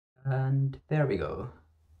And there we go.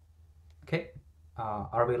 Okay,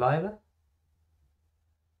 are we live?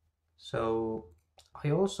 So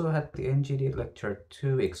I also had the NGD lecture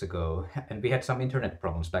 2 weeks ago, and we had some internet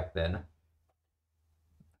problems back then.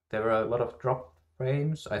 There were a lot of drop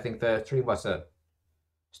frames. I think the stream was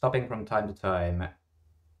stopping from time to time.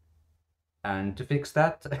 And to fix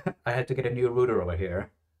that, I had to get a new router over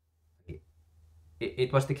here.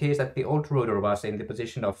 It was the case that the old router was in the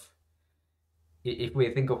position of, if we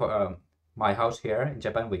think of my house here in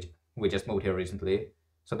Japan, which we just moved here recently.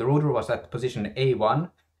 So the router was at position A1,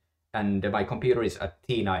 and my computer is at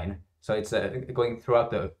T9. So it's going throughout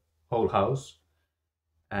the whole house,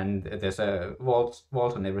 and there's a walls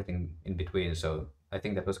and everything in between. So I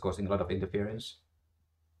think that was causing a lot of interference.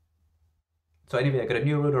 So anyway, I got a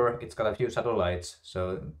new router. It's got a few satellites,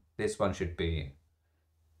 so this one should be,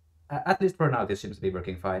 at least for now, this seems to be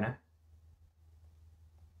working fine.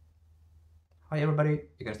 Hi everybody,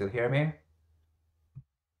 you can still hear me?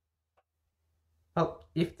 Well,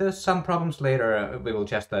 if there's some problems later, we will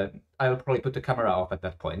just, I'll probably put the camera off at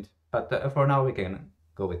that point. But for now, we can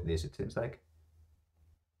go with this, it seems like.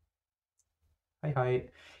 Hi.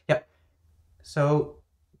 Yep. So,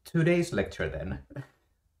 today's lecture then.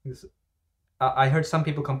 I heard some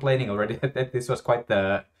people complaining already that this was quite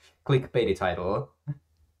the clickbaity title.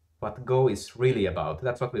 What Go is really about.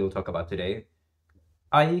 That's what we will talk about today.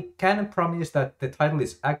 I can promise that the title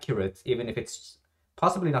is accurate, even if it's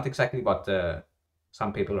possibly not exactly what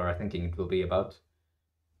some people are thinking it will be about.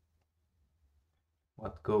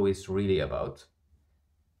 What Go is really about.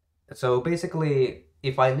 So basically,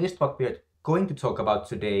 if I list what we're going to talk about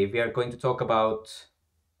today, we are going to talk about,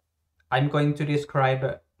 I'm going to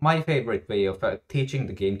describe my favorite way of teaching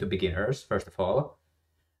the game to beginners, first of all.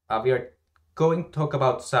 We are going to talk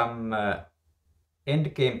about some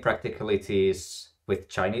endgame practicalities with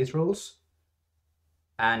Chinese rules.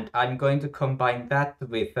 And I'm going to combine that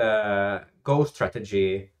with Go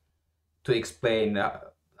strategy to explain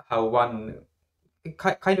how one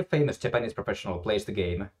kind of famous Japanese professional plays the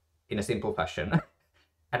game in a simple fashion.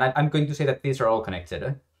 And I'm going to say that these are all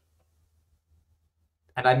connected.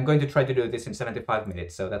 And I'm going to try to do this in 75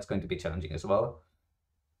 minutes, so that's going to be challenging as well.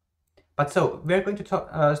 But so, we're going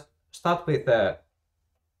to start with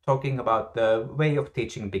talking about the way of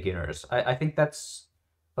teaching beginners. I think that's,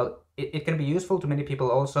 well, it can be useful to many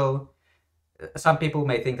people also. Some people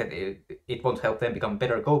may think that it won't help them become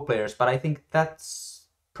better Go players, but I think that's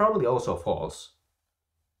probably also false.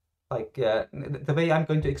 Like, the way I'm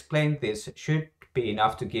going to explain this should be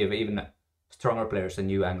enough to give even stronger players a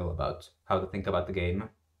new angle about how to think about the game.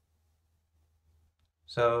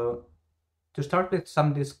 So, to start with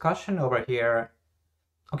some discussion over here,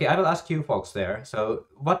 okay, I will ask you folks there. So,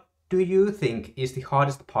 what do you think is the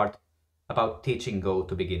hardest part about teaching Go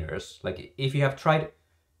to beginners? Like, if you have tried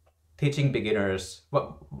teaching beginners,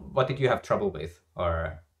 what did you have trouble with?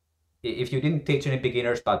 Or if you didn't teach any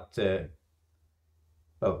beginners, but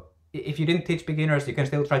well, if you didn't teach beginners, you can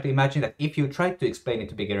still try to imagine that if you tried to explain it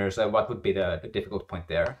to beginners, what would be the difficult point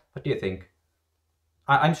there? What do you think?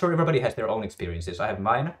 I'm sure everybody has their own experiences. I have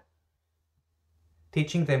mine.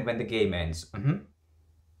 Teaching them when the game ends.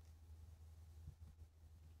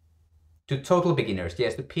 To total beginners,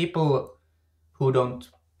 yes, the people who don't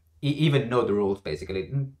even know the rules,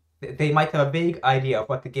 basically. They might have a vague idea of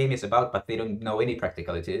what the game is about, but they don't know any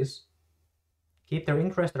practicalities. Keep their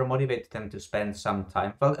interest or motivate them to spend some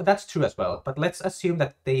time. Well, that's true as well, but let's assume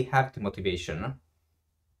that they have the motivation.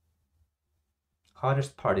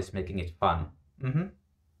 Hardest part is making it fun.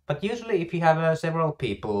 But usually if you have several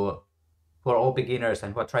people who are all beginners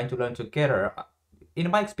and who are trying to learn together,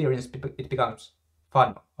 in my experience, it becomes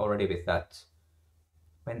fun already with that.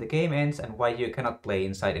 When the game ends and why you cannot play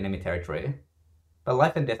inside enemy territory. But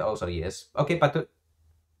life and death also, yes. Okay, but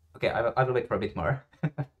okay, I will wait for a bit more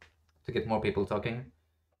to get more people talking.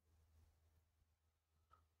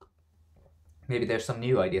 Maybe there's some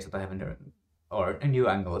new ideas that I haven't heard, or new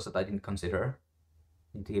angles that I didn't consider.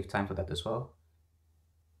 Need to give time for that as well.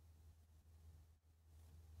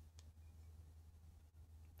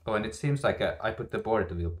 Oh, and it seems like I put the board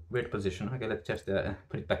at a weird position. Okay, let's just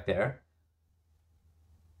put it back there.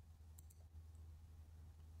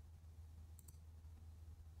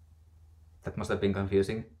 That must have been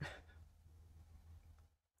confusing.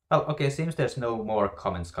 Well, okay, seems there's no more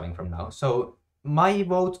comments coming from now. So my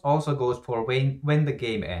vote also goes for when the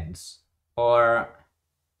game ends. Or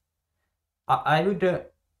I would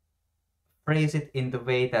phrase it in the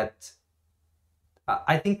way that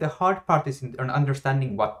I think the hard part is in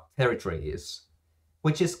understanding what territory is,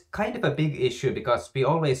 which is kind of a big issue because we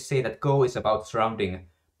always say that Go is about surrounding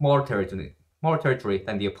more territory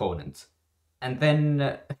than the opponent. And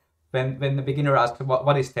then when the beginner asks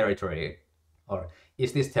what is territory, or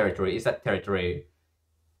is this territory, is that territory,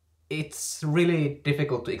 it's really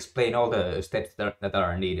difficult to explain all the steps that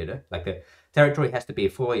are needed. Like the territory has to be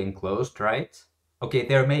fully enclosed, right? Okay,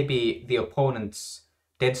 there may be the opponent's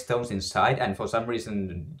dead stones inside, and for some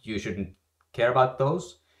reason you shouldn't care about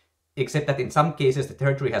those. Except that in some cases the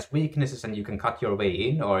territory has weaknesses and you can cut your way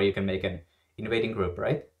in, or you can make an invading group,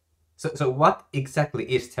 right? So what exactly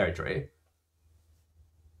is territory?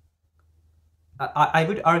 I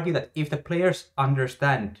would argue that if the players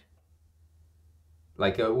understand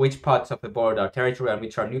like which parts of the board are territory and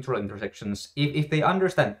which are neutral intersections, if they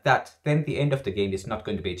understand that, then the end of the game is not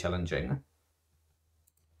going to be challenging.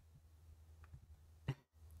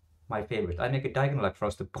 My favorite. I make a diagonal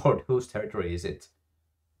across the board. Whose territory is it?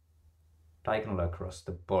 Diagonal across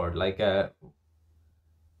the board. Like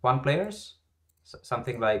one player's?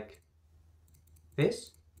 Something like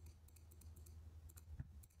this?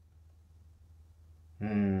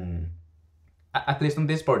 At least on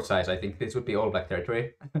this board size, I think this would be all black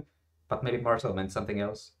territory. But maybe Marcel meant something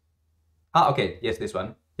else. Ah, okay, yes, this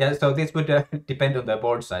one. Yeah, so this would depend on the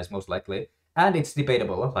board size, most likely. And it's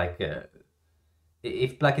debatable, like,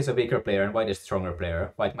 if black is a weaker player and white is a stronger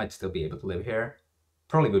player, white might still be able to live here.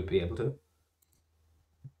 Probably would be able to.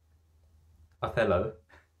 Othello.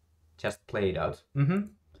 Just played out.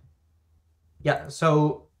 Yeah,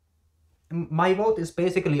 so my vote is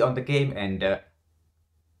basically on the game end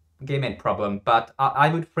problem, but I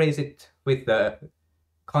would phrase it with the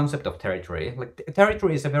concept of territory. Like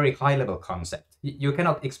territory is a very high-level concept. You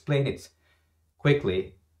cannot explain it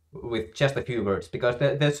quickly with just a few words because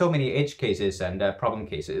there's so many edge cases and problem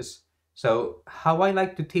cases. So how I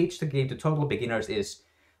like to teach the game to total beginners is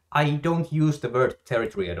I don't use the word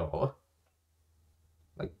territory at all.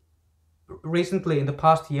 Like recently, in the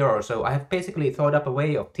past year or so, I have basically thought up a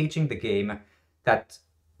way of teaching the game that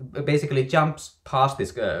basically jumps past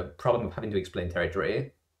this problem of having to explain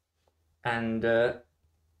territory. And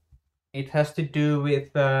it has to do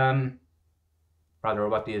with, rather,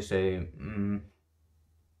 what do you say?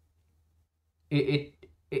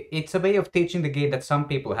 It's a way of teaching the game that some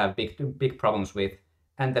people have big problems with,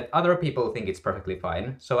 and that other people think it's perfectly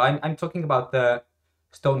fine. So I'm talking about the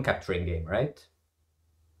stone capturing game, right?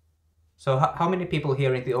 So how many people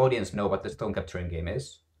here in the audience know what the stone capturing game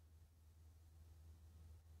is?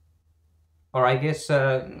 Or I guess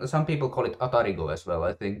some people call it Atarigo as well,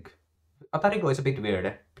 I think. Atarigo is a bit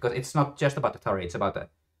weird, because it's not just about Atari, it's about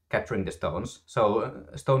capturing the stones. So,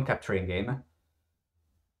 stone capturing game.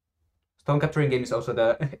 Stone capturing game is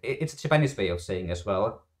also it's a Japanese way of saying as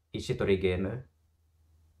well. Ishitori game.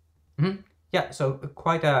 Yeah, so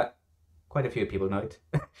quite a few people know it.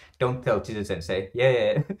 Don't tell Chizu-sensei.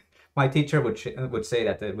 Yeah. My teacher would say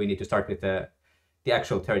that we need to start with the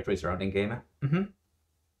actual territory surrounding game.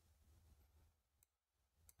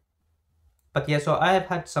 But yeah, so I have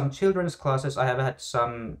had some children's classes. I have had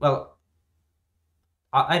some, well,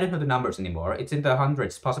 I don't know the numbers anymore. It's in the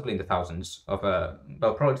hundreds, possibly in the thousands of,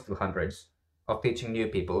 well, probably still hundreds of teaching new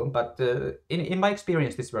people. But in my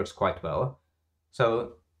experience, this works quite well.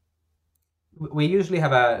 So we usually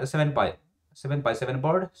have a 7x7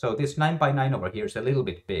 board. So this 9x9 over here is a little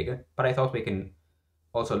bit big, but I thought we can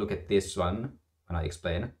also look at this one when I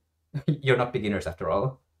explain. You're not beginners after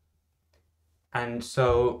all. And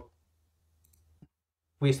so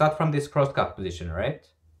we start from this cross-cut position, right?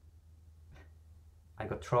 I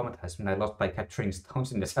got traumatized when I lost by capturing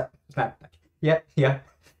stones in the snapback. Yeah.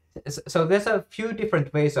 So there's a few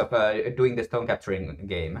different ways of doing the stone capturing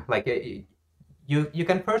game. Like you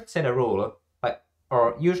can first set a rule,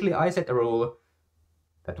 or usually I set a rule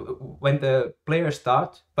that when the players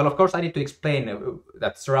start, well, of course I need to explain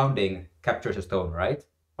that surrounding captures a stone, right?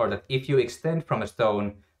 Or that if you extend from a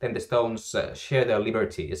stone, then the stones share their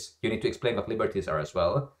liberties. You need to explain what liberties are as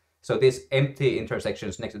well. So these empty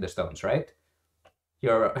intersections next to the stones, right?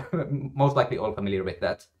 You're most likely all familiar with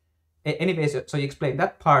that. Anyways, so you explain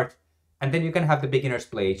that part, and then you can have the beginners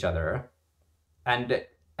play each other. And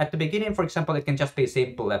at the beginning, for example, it can just be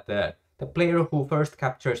simple that the player who first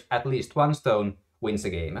captures at least one stone wins a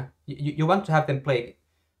game. You want to have them play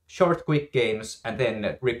short, quick games and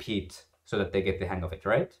then repeat so that they get the hang of it,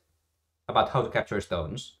 right? About how to capture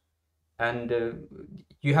stones. And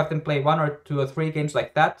you have them play 1 or 2 or 3 games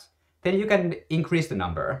like that, then you can increase the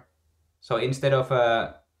number. So instead of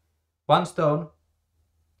 1 stone,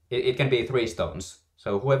 it can be 3 stones.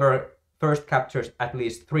 So whoever first captures at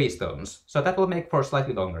least 3 stones. So that will make for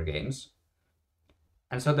slightly longer games.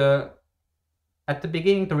 And so at the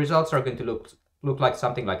beginning, the results are going to look like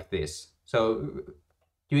something like this. So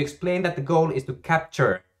you explain that the goal is to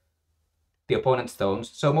capture the opponent's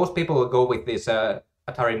stones. So most people will go with this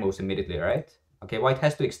Atari moves immediately, right? Okay, white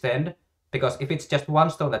has to extend, because if it's just one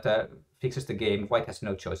stone that fixes the game, white has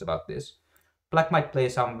no choice about this. Black might play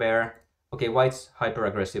somewhere. Okay, white's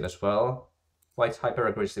hyper-aggressive as well. White's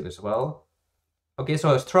hyper-aggressive as well. Okay,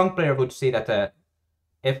 so a strong player would see that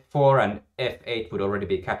f4 and f8 would already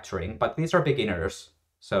be capturing, but these are beginners,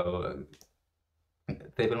 so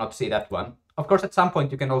they will not see that one. Of course, at some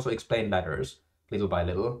point you can also explain ladders, little by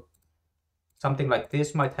little. Something like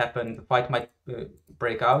this might happen, the fight might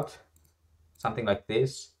break out, something like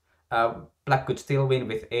this. Black could still win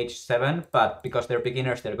with h7, but because they're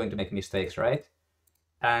beginners, they're going to make mistakes, right?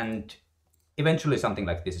 And eventually something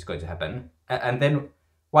like this is going to happen. And then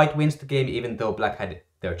white wins the game even though black had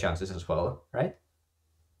their chances as well, right?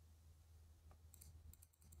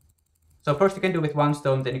 So first you can do with 1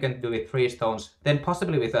 stone, then you can do with 3 stones, then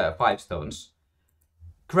possibly with 5 stones.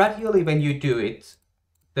 Gradually when you do it,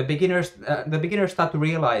 the beginners start to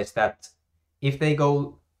realize that if they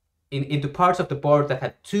go into parts of the board that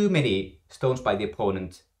had too many stones by the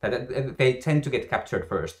opponent, that they tend to get captured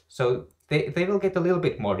first. So they will get a little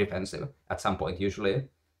bit more defensive at some point usually.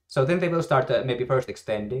 So then they will start maybe first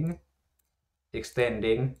extending.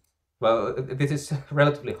 Well, this is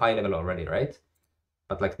relatively high level already, right?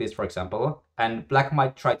 But like this, for example. And black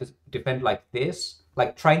might try to defend like this,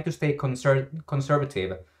 like trying to stay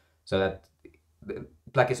conservative so that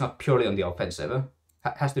black is not purely on the offensive.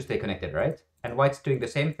 Has to stay connected, right? And white's doing the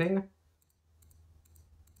same thing.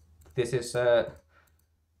 This is a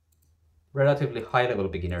relatively high-level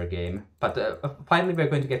beginner game, but finally we're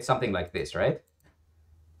going to get something like this, right?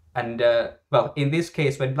 And, well, in this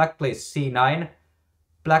case, when black plays c9,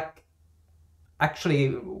 black...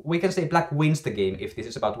 Actually, we can say black wins the game if this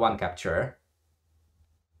is about 1 capture.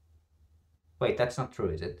 Wait, that's not true,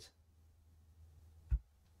 is it?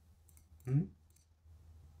 Hmm?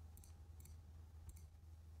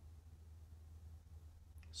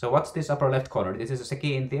 So what's this upper left corner? This is a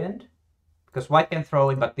seki in the end? Because white can throw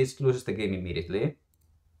in, but this loses the game immediately.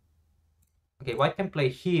 Okay, white can play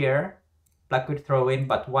here. Black could throw in,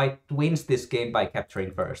 but white wins this game by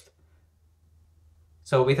capturing first.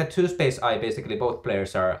 So with a 2-space eye, basically both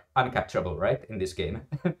players are uncapturable, right, in this game.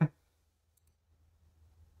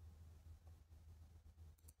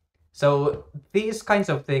 So these kinds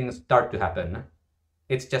of things start to happen.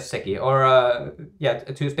 It's just seki, or yeah,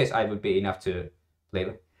 a 2-space eye would be enough to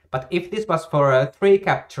live. But if this was for 3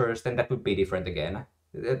 captures, then that would be different again.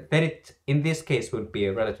 Then it, in this case, would be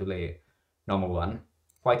a relatively normal one.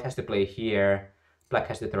 White has to play here, black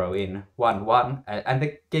has to throw in 1-1, and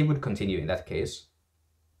the game would continue in that case.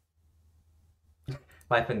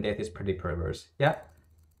 Life and death is pretty perverse, yeah?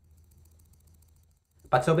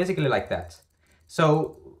 But so basically like that.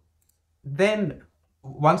 So then,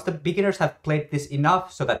 once the beginners have played this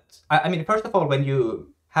enough so that... I mean, first of all, when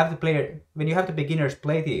you have the beginners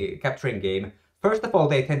play the capturing game, first of all,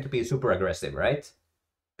 they tend to be super aggressive, right?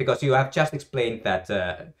 Because you have just explained that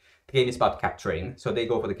the game is about capturing, so they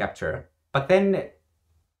go for the capture. But then,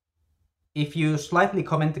 if you slightly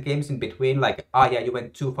comment the games in between, like, ah, yeah, you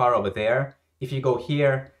went too far over there. If you go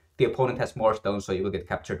here, the opponent has more stones, so you will get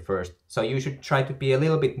captured first. So you should try to be a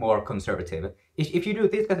little bit more conservative. If you do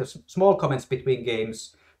these kind of small comments between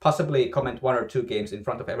games, possibly comment 1 or 2 games in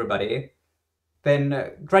front of everybody,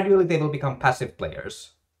 then gradually they will become passive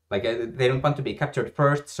players. Like, they don't want to be captured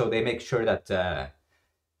first, so they make sure that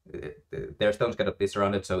their stones cannot be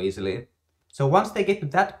surrounded so easily. So once they get to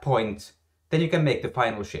that point, then you can make the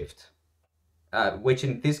final shift. Which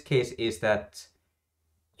in this case is that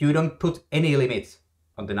you don't put any limit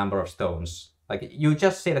on the number of stones. Like, you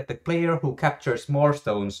just say that the player who captures more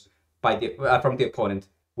stones by from the opponent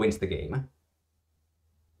wins the game.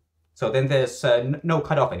 So then there's no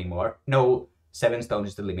cutoff anymore. No 7 stones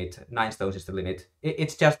is the limit, 9 stones is the limit.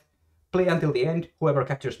 It's just play until the end. Whoever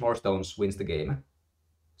captures more stones wins the game.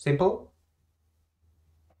 Simple.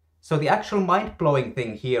 So the actual mind-blowing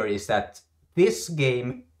thing here is that this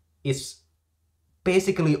game is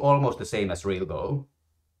basically almost the same as real Go.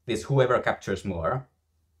 This whoever captures more.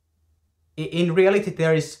 In reality,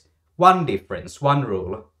 there is one difference, one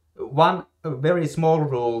rule. One very small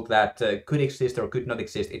rule that could exist or could not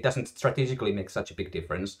exist. It doesn't strategically make such a big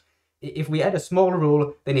difference. If we add a small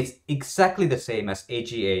rule, then it's exactly the same as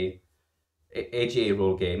AGA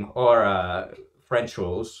rule game, or French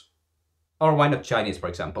rules, or why not Chinese, for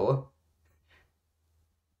example.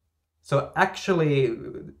 So actually,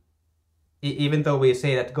 even though we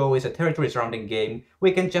say that Go is a territory surrounding game,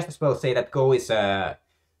 we can just as well say that Go is a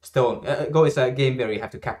Go is a game where you have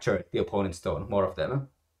to capture the opponent's stone, more of them.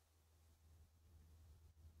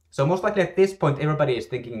 So most likely at this point, everybody is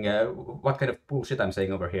thinking, what kind of bullshit I'm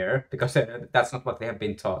saying over here, because that's not what they have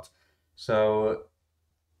been taught. So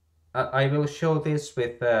I will show this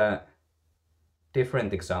with a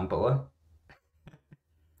different example.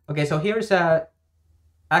 Okay, so here's a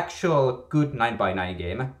actual good 9x9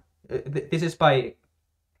 game. This is by...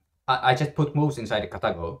 I just put moves inside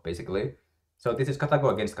Katago, basically. So this is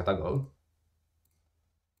Katago against Katago.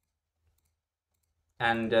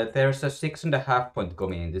 And there's a 6.5 point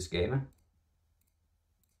komi in this game.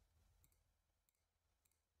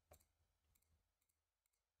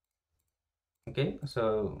 Okay,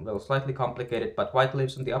 so, well, slightly complicated, but white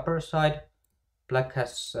lives on the upper side. Black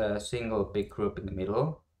has a single big group in the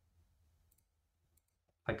middle.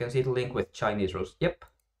 I can see the link with Chinese rules. Yep.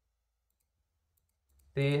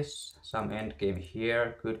 This, some endgame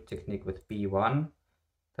here. Good technique with B1.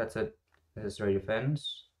 That's a necessary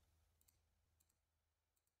defense.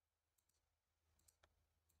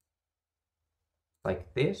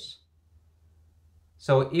 Like this.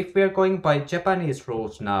 So if we're going by Japanese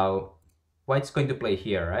rules now, white's going to play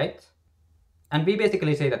here, right? And we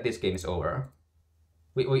basically say that this game is over.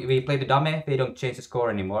 We play the dame, they don't change the score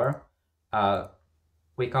anymore.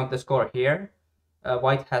 We count the score here.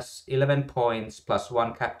 White has 11 points plus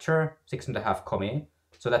 1 capture, 6.5 komi.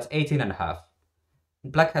 So that's 18.5.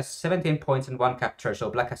 Black has 17 points and 1 capture,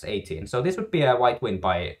 so black has 18. So this would be a white win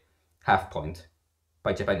by half point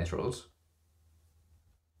by Japanese rules.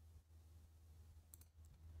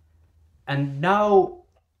 And now,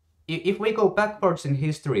 if we go backwards in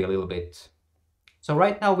history a little bit. So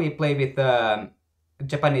right now we play with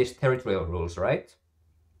Japanese territorial rules, right?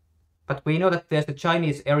 But we know that there's the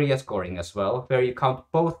Chinese area scoring as well, where you count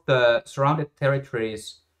both the surrounded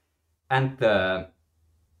territories and the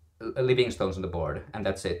living stones on the board, and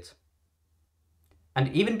that's it.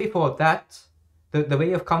 And even before that, the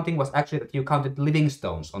way of counting was actually that you counted living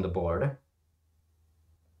stones on the board.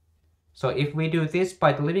 So if we do this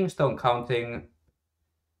by the living stone counting,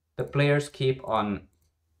 the players keep on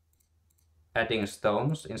adding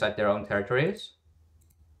stones inside their own territories.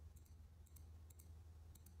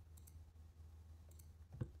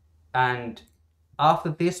 And after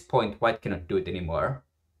this point, white cannot do it anymore.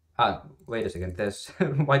 Wait a second, there's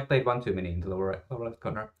white played one too many in the lower left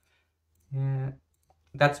corner. Yeah,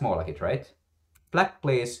 that's more like it, right? Black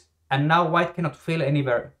plays, and now white cannot fill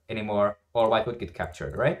anywhere anymore, or white would get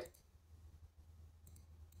captured, right?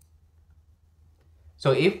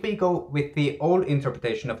 So if we go with the old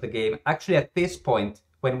interpretation of the game, actually at this point,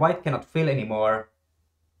 when white cannot fill anymore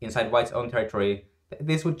inside white's own territory,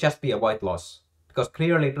 this would just be a white loss. Because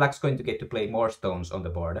clearly black's going to get to play more stones on the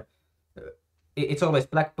board. It's always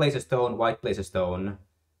black plays a stone, white plays a stone.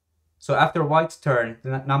 So after white's turn,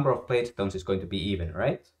 the number of played stones is going to be even,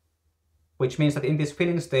 right? Which means that in this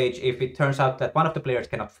filling stage, if it turns out that one of the players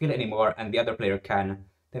cannot fill anymore and the other player can,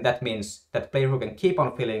 then that means that the player who can keep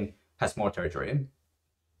on filling has more territory.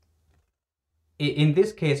 In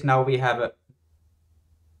this case, now we have a...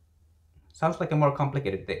 Sounds like a more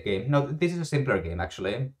complicated game. No, this is a simpler game,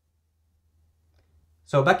 actually.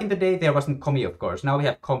 So back in the day, there wasn't komi, of course. Now we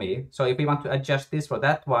have komi. So if we want to adjust this for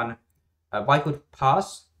that one, white would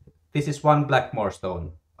pass. This is one black more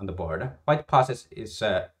stone on the board. White passes is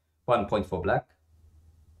 1 point for black.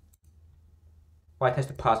 White has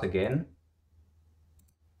to pass again.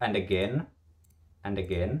 And again. And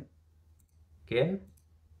again. Again.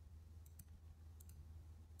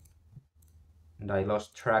 And I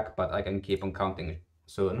lost track, but I can keep on counting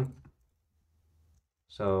soon.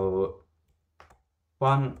 So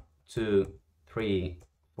 1, 2, 3,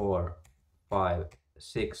 4, 5,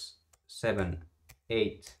 6, 7,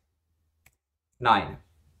 8, 9.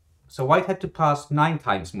 So white had to pass 9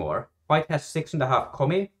 times more. White has 6.5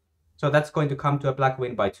 komi, so that's going to come to a black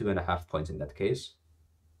win by 2.5 points in that case.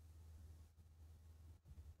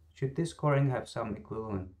 Should this scoring have some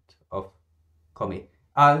equivalent of komi?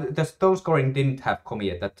 The stone scoring didn't have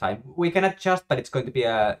komi at that time. We can adjust, but it's going to be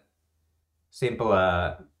a simple,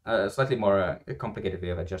 slightly more complicated way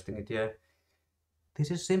of adjusting it here.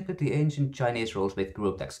 This is simply the ancient Chinese rules with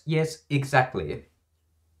group text. Yes, exactly.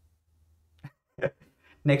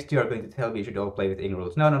 Next you are going to tell me you should all play with Ing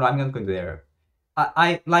rules. No, I'm not going there.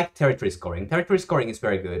 I like territory scoring. Territory scoring is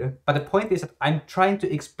very good. But the point is that I'm trying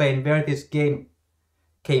to explain where this game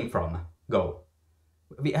came from. Go.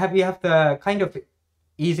 We have the kind of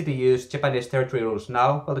easy to use Japanese territory rules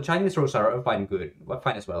now. Well, the Chinese rules are fine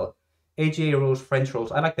as well. AGA rules, French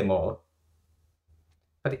rules, I like them all.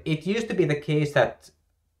 But it used to be the case that,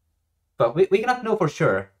 well, we cannot know for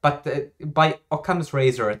sure, but by Occam's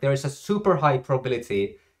razor, there is a super high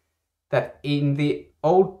probability that in the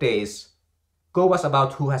old days, Go was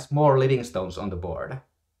about who has more living stones on the board.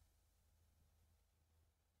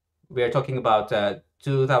 We are talking about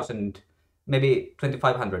 2000, maybe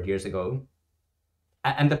 2500 years ago.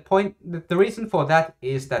 And the reason for that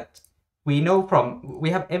is that we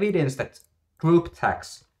have evidence that group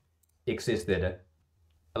tax existed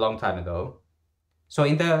a long time ago. So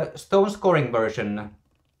in the stone scoring version,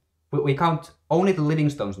 we count only the living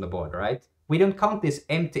stones on the board, right? We don't count these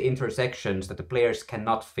empty intersections that the players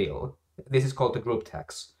cannot fill. This is called the group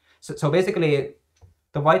tax. So basically,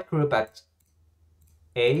 the white group at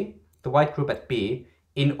A, the white group at B,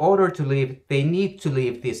 in order to leave, they need to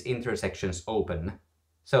leave these intersections open.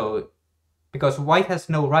 So, because white has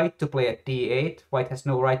no right to play at D8, white has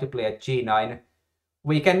no right to play at G9,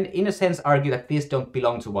 we can, in a sense, argue that these don't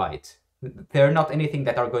belong to white. They're not anything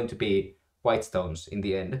that are going to be white stones in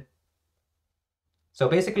the end. So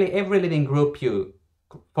basically, every living group you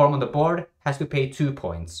form on the board has to pay 2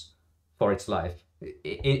 points for its life,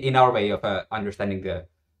 in our way of understanding the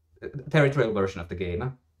territorial version of the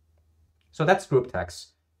game. So that's group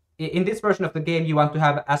tax. In this version of the game, you want to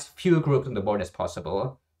have as few groups on the board as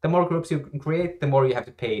possible. The more groups you create, the more you have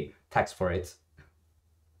to pay tax for it.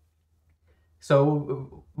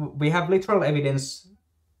 So we have literal evidence,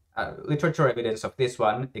 literature evidence of this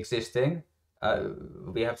one existing.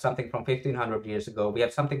 We have something from 1500 years ago. We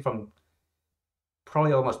have something from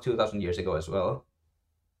probably almost 2000 years ago as well.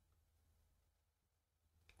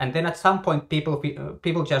 And then at some point,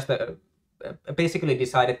 people just basically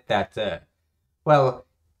decided that, well,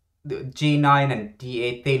 G9 and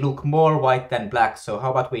D8, they look more white than black, so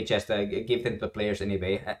how about we just give them to the players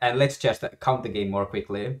anyway, and let's just count the game more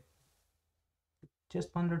quickly.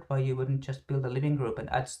 Just wondered why you wouldn't just build a living group and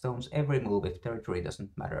add stones every move if territory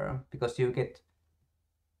doesn't matter, because you get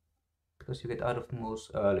out of moves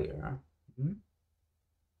earlier. Hmm?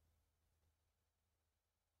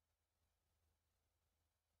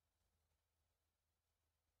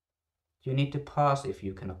 You need to pass if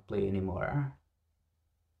you cannot play anymore.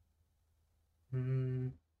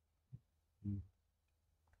 You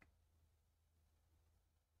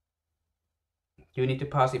need to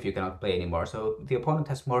pass if you cannot play anymore, so the opponent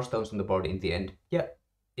has more stones on the board in the end. Yeah,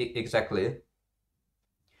 exactly.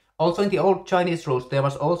 Also, in the old Chinese rules, there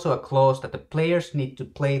was also a clause that the players need to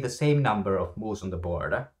play the same number of moves on the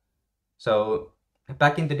board. So,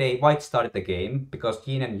 back in the day, white started the game, because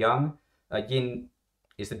yin and yang, yin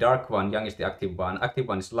is the dark one, yang is the active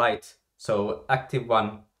one is light, so active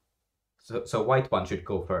one, so white one should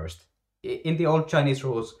go first. In the old Chinese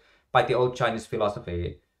rules, by the old Chinese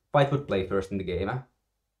philosophy, white would play first in the game.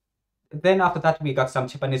 Then after that, we got some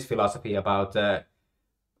Japanese philosophy about...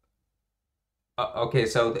 okay,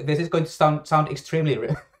 so this is going to sound extremely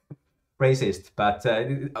racist, but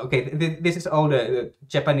okay, this is all the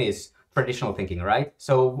Japanese traditional thinking, right?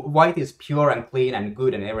 So white is pure and clean and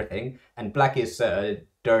good and everything, and black is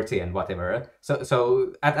dirty and whatever.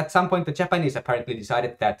 So at some point, the Japanese apparently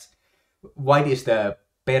decided that white is the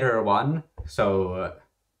better one. So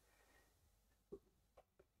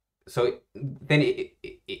then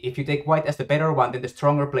if you take white as the better one, then the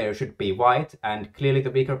stronger player should be white, and clearly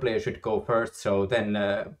the weaker player should go first. So then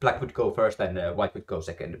black would go first and white would go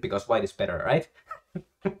second, because white is better, right?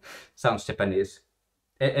 Sounds Japanese.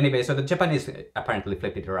 Anyway, so the Japanese apparently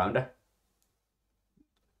flipped it around.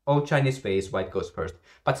 Old Chinese way is white goes first.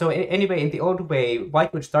 But so anyway, in the old way,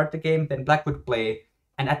 white would start the game, then black would play,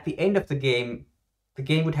 and at the end of the game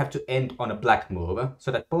would have to end on a black move,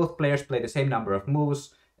 so that both players play the same number of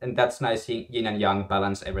moves, and that's nice yin and yang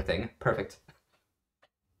balance everything. Perfect.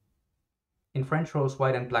 In French rules,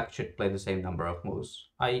 white and black should play the same number of moves.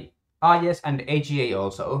 Yes, and AGA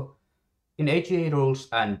also. In AGA rules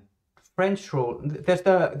and French rule, there's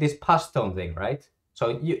this pass stone thing, right?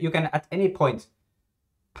 So you can at any point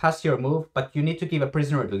pass your move, but you need to give a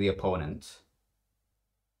prisoner to the opponent.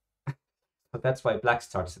 So that's why black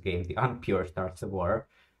starts the game, the unpure starts the war.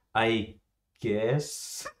 I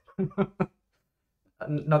guess.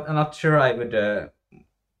 I'm not sure I would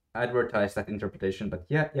advertise that interpretation, but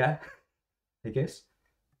yeah, I guess.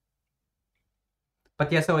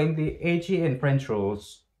 But yeah, so in the AG and French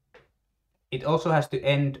rules, it also has to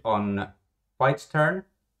end on white's turn,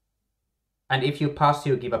 and if you pass,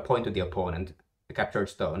 you give a point to the opponent, the captured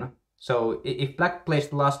stone. So if black plays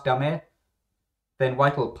the last dame, then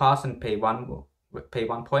white will pass and pay one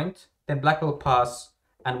point. Then black will pass,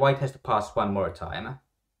 and white has to pass one more time.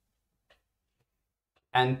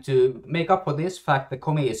 And to make up for this fact, the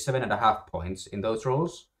komi is 7.5 points in those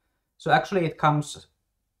rules. So actually it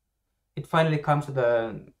finally comes to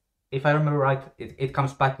the, if I remember right, it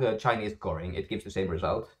comes back to the Chinese scoring. It gives the same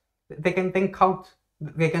result. They can then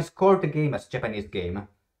they can score the game as Japanese game,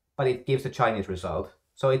 but it gives the Chinese result.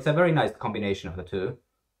 So it's a very nice combination of the two.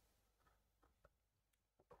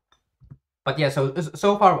 But yeah,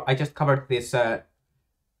 so far I just covered this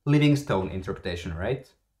Livingstone interpretation, right?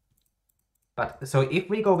 But so if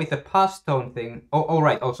we go with the pass stone thing, oh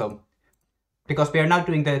right, also because we are now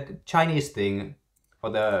doing the Chinese thing, or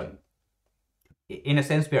the in a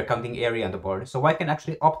sense we are counting area on the board. So I can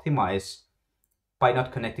actually optimize by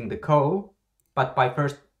not connecting the ko, but by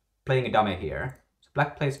first playing a dame here. So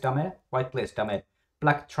black plays dame, white plays dame.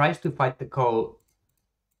 Black tries to fight the ko,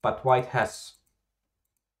 but white has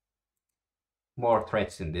more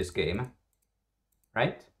threats in this game,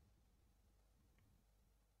 right?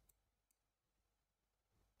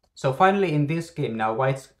 So finally in this game now,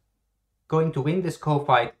 white's going to win this ko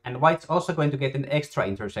fight, and white's also going to get an extra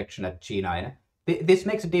intersection at g9. This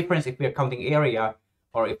makes a difference if we're counting area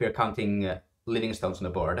or if we're counting living stones on the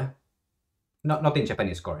board. Not in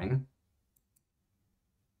Japanese scoring.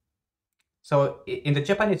 So in the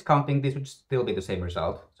Japanese counting, this would still be the same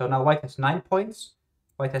result. So now white has 9 points,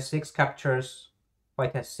 white has 6 captures,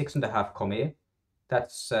 white has 6.5 komi.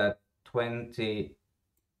 That's 20,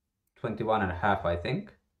 21.5, I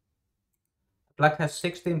think. Black has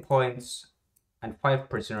 16 points and 5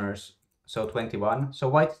 prisoners, so 21. So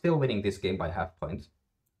white's still winning this game by half point.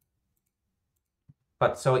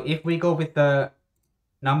 But so if we go with the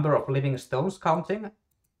number of living stones counting,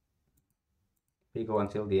 we go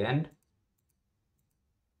until the end.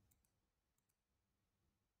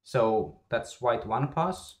 So that's white 1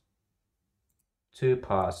 pass, 2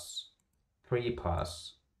 pass, 3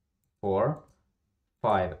 pass, 4,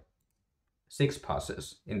 5, 6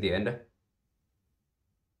 passes in the end.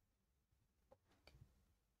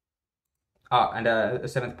 And a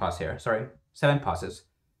 7th pass here, sorry, 7 passes.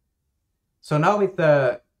 So now with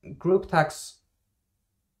the group tax,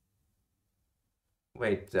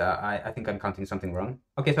 wait, I think I'm counting something wrong.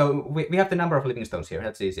 Okay, so we have the number of living stones here,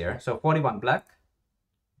 that's easier. So 41 black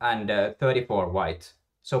and 34 white.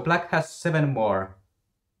 So black has 7 more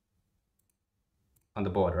on the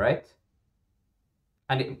board, right?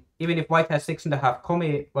 And even if white has 6.5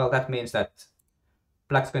 komi, well, that means that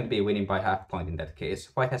black's going to be winning by half point in that case.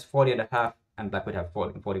 White has 40.5 and black would have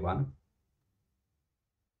 41.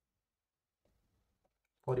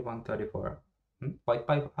 41, 34. White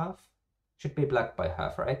by half? Should be black by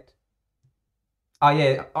half, right? Ah,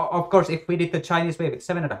 yeah, of course, if we did the Chinese way with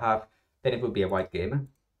 7.5, then it would be a white game.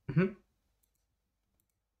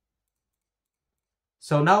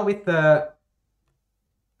 So now with the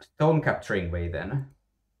stone capturing way then.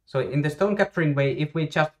 So in the stone capturing way, if we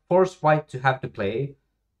just force white to have to play,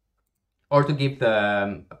 or to give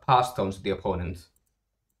the pass stones to the opponent,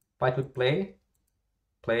 white would play,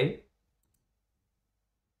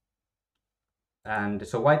 and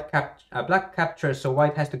so black captures, so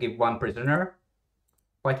white has to give 1 prisoner,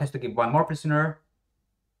 white has to give 1 more prisoner,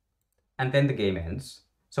 and then the game ends.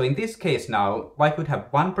 So in this case now, white would have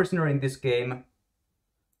 1 prisoner in this game.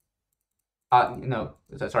 No,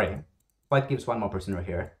 sorry, white gives 1 more prisoner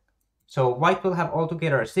here. So white will have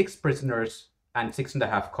altogether 6 prisoners and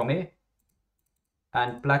 6.5 komi,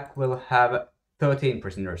 and black will have 13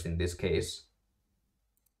 prisoners in this case.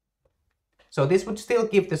 So this would still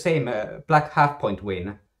give the same black half point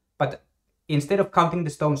win, but instead of counting the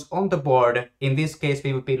stones on the board, in this case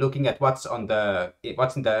we would be looking at what's in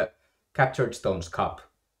the captured stones cup,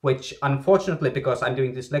 which unfortunately, because I'm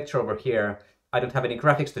doing this lecture over here, I don't have any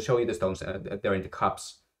graphics to show you the stones there in the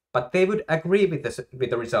cups, but they would agree with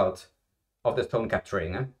the result of the stone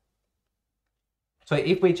capturing. So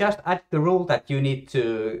if we just add the rule that you need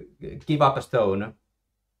to give up a stone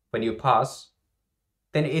when you pass,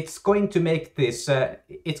 then it's going to make this,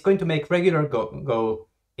 it's going to make regular go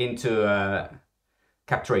into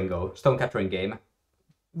stone capturing game,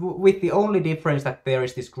 with the only difference that there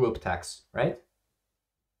is this group tax, right?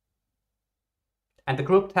 And the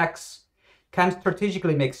group tax can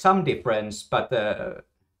strategically make some difference, but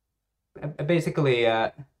basically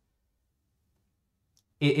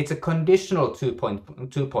it's a conditional 2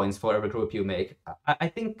 points for every group you make. I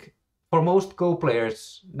think for most Go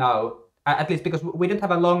players now, at least because we don't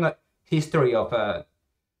have a long history of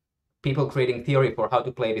people creating theory for how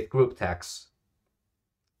to play with group tax.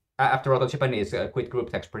 After all, the Japanese quit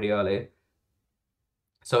group tax pretty early.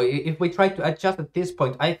 So if we try to adjust at this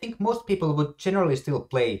point, I think most people would generally still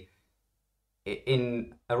play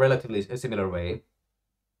in a relatively similar way,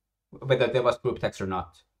 whether there was group tax or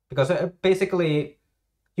not. Because basically,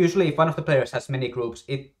 usually if one of the players has many groups,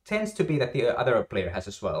 it tends to be that the other player has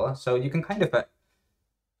as well. So you can kind of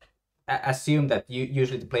assume that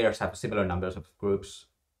usually the players have similar numbers of groups.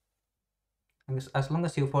 As long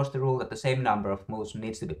as you force the rule that the same number of moves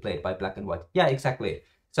needs to be played by black and white. Yeah, exactly.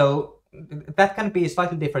 So that can be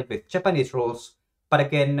slightly different with Japanese rules, but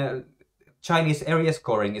again, Chinese area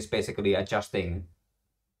scoring is basically adjusting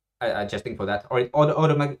adjusting for that, or it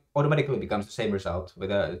automatically becomes the same result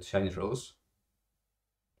with Chinese rules.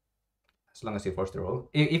 As long as you force the rule.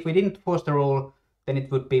 If we didn't force the rule, then it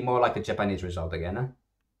would be more like the Japanese result again.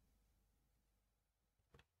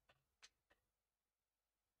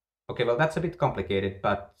 Okay, well that's a bit complicated,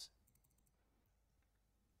 but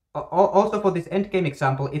also for this endgame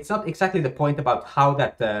example, it's not exactly the point about how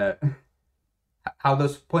that how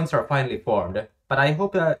those points are finally formed. But I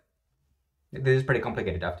hope that this is pretty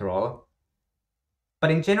complicated after all.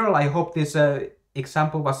 But in general, I hope this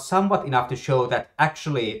example was somewhat enough to show that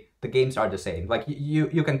actually the games are the same. Like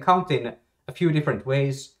you can count in a few different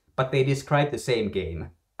ways, but they describe the same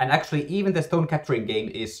game. And actually, even the stone capturing game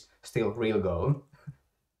is still real Go.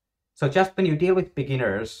 So just when you deal with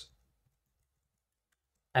beginners,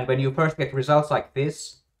 and when you first get results like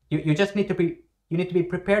this, you just need to be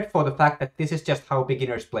prepared for the fact that this is just how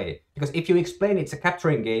beginners play. Because if you explain it's a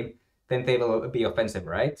capturing game, then they will be offensive,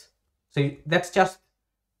 right? So that's just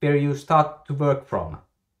where you start to work from.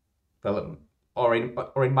 Well, or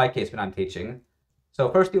in my case when I'm teaching. So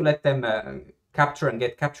first you let them capture and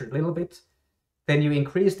get captured a little bit. Then you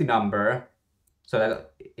increase the number so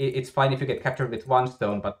that it's fine if you get captured with 1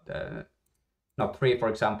 stone, but not 3, for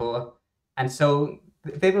example. And so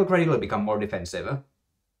they will gradually become more defensive.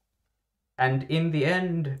 And in the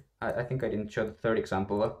end, I think I didn't show the third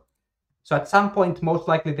example. So at some point, most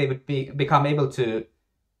likely they would become able to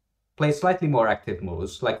play slightly more active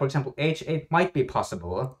moves. Like, for example, H8 might be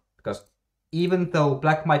possible, because even though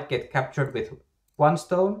black might get captured with 1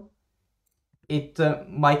 stone, it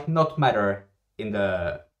might not matter in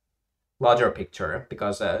the larger picture,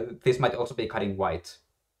 because this might also be cutting white.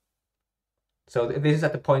 So this is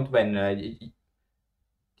at the point when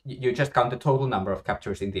you just count the total number of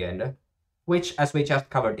captures in the end, which, as we just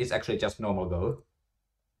covered, is actually just normal Go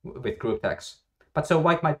with group tags. But so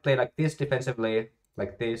white might play like this defensively,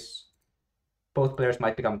 like this. Both players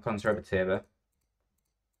might become conservative.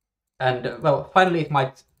 And, well, finally it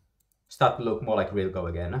might start to look more like real Go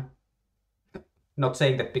again. Not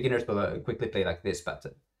saying that beginners will quickly play like this, but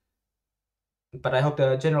I hope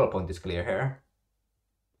the general point is clear here.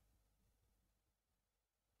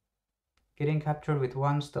 Getting captured with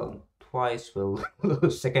 1 stone twice will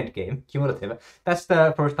lose second game. Cumulative. That's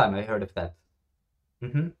the first time I heard of that.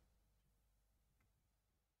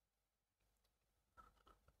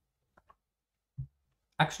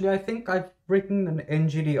 Actually, I think I've written an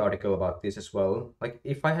NGD article about this as well. Like,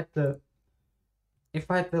 if I had the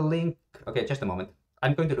link... Okay, just a moment.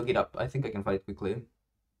 I'm going to look it up. I think I can find it quickly.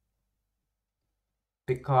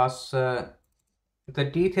 Because the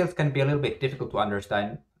details can be a little bit difficult to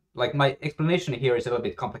understand. Like, my explanation here is a little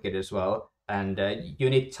bit complicated as well. And you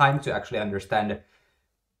need time to actually understand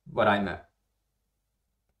what I'm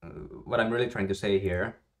really trying to say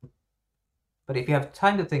here. But if you have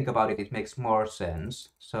time to think about it, it makes more sense.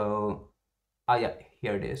 So, yeah,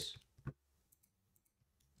 here it is.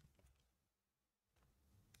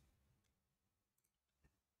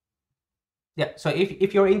 Yeah, so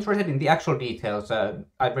if you're interested in the actual details,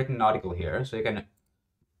 I've written an article here, so you can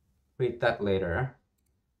read that later.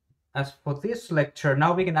 As for this lecture,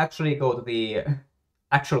 now we can actually go to the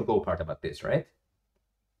actual Go part about this, right?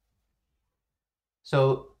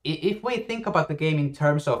 So if we think about the game in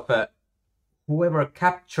terms of whoever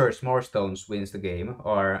captures more stones wins the game,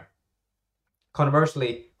 or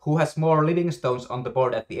conversely, who has more living stones on the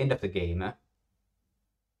board at the end of the game,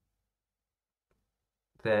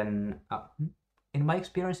 then in my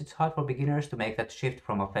experience, it's hard for beginners to make that shift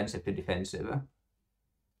from offensive to defensive.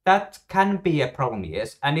 That can be a problem,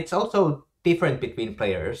 yes, and it's also different between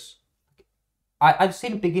players. I've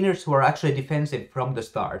seen beginners who are actually defensive from the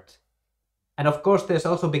start. And of course, there's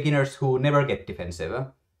also beginners who never get defensive.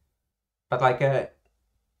 But like,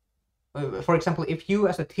 for example, if you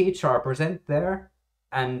as a teacher are present there,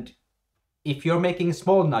 and if you're making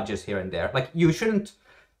small nudges here and there, like you shouldn't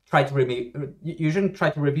try to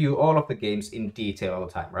review all of the games in detail all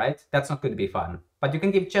the time, right? That's not going to be fun. But you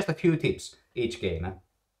can give just a few tips each game,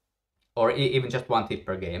 or even just 1 tip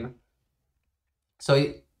per game.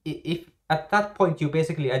 So if at that point you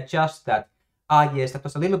basically adjust that, yes, that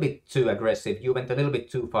was a little bit too aggressive, you went a little bit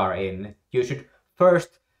too far in, you should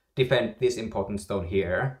first defend this important stone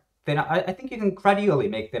here, then I think you can gradually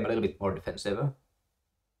make them a little bit more defensive.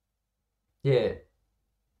 Yeah.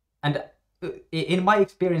 And in my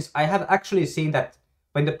experience, I have actually seen that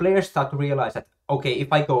when the players start to realize that, okay,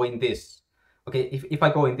 if I go in this, if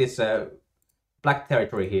I go in this black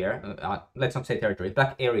territory here, let's not say territory,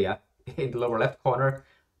 black area in the lower left corner,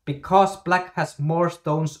 because black has more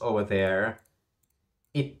stones over there,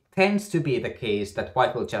 it tends to be the case that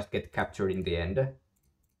white will just get captured in the end.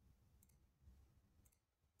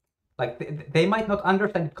 Like they might not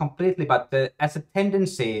understand it completely, but as a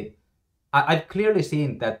tendency, I've clearly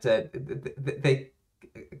seen that they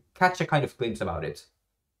catch a kind of glimpse about it.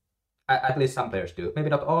 At least some players do. Maybe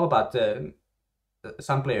not all, but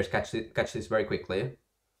some players catch this very quickly.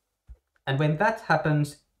 And when that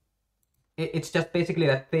happens, it's just basically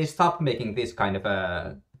that they stop making this kind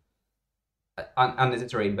of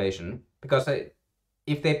unnecessary invasion. Because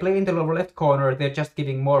if they play in the lower left corner, they're just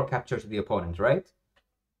giving more captures to the opponent, right?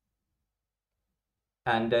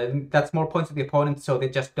 And that's more points to the opponent, so they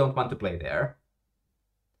just don't want to play there.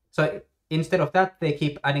 So instead of that, they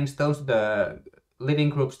keep adding stones to the living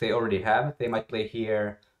groups they already have. They might play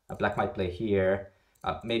here, a black might play here.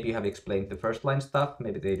 Maybe you have explained the first line stuff.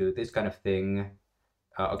 Maybe they do this kind of thing.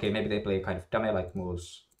 Okay, maybe they play kind of dummy-like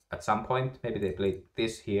moves at some point. Maybe they play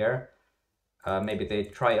this here. Maybe they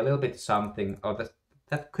try a little bit something. Oh,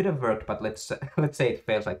 that could have worked, but let's say it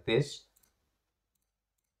fails like this.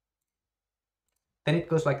 Then it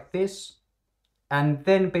goes like this, and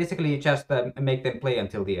then basically you just make them play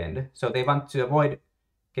until the end. So they want to avoid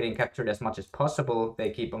getting captured as much as possible.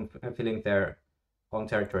 They keep on filling their own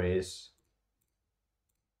territories.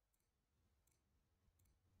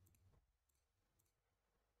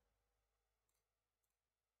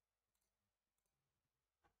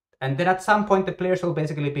 And then at some point the players will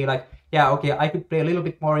basically be like, yeah, okay, I could play a little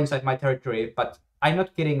bit more inside my territory, but I'm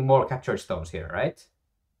not getting more captured stones here, right?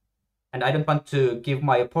 And I don't want to give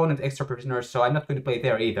my opponent extra prisoners, so I'm not going to play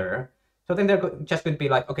there either. So then they're just going to be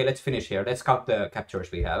like, okay, let's finish here. Let's count the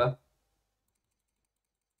captures we have.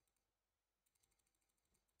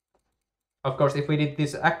 Of course, if we did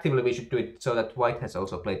this actively, we should do it so that white has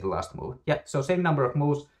also played the last move. Yeah, so same number of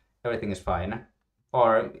moves, everything is fine.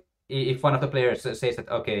 Or if one of the players says that,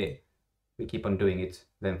 okay, we keep on doing it,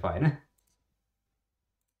 then fine.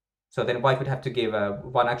 So then white would have to give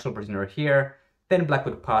one actual prisoner here, then black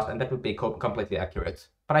would pass, and that would be completely accurate.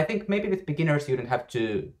 But I think maybe with beginners, you don't have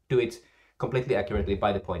to do it completely accurately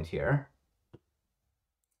by the point here.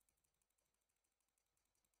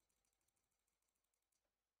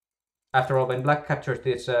 After all, when black captures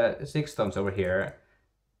these 6 stones over here,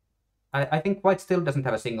 I think white still doesn't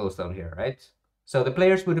have a single stone here, right? So the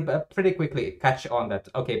players would pretty quickly catch on that,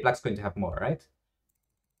 okay, black's going to have more, right?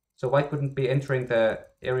 So white wouldn't be entering the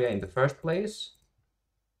area in the first place.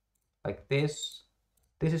 Like this.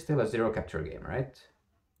 This is still a 0 capture game, right?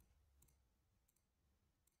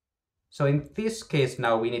 So in this case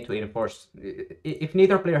now we need to enforce, if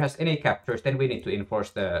neither player has any captures, then we need to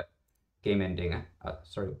enforce the game ending.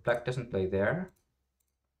 Sorry, black doesn't play there.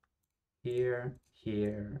 Here,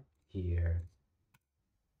 here, here.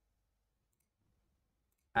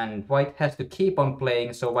 And white has to keep on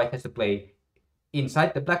playing, so white has to play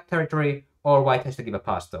inside the black territory, or white has to give a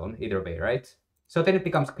pass stone, either way, right? So then it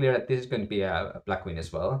becomes clear that this is going to be a black win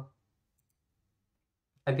as well.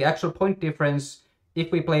 And the actual point difference,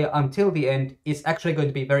 if we play until the end, is actually going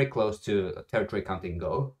to be very close to territory counting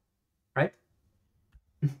go, right?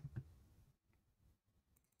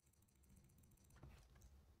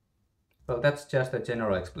 Well, that's just a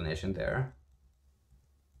general explanation there.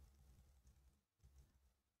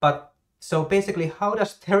 But so basically, how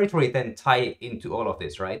does territory then tie into all of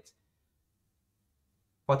this, right?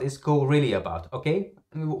 What is Go really about? Okay,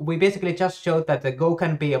 we basically just showed that the Go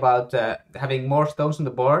can be about having more stones on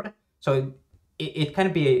the board. So it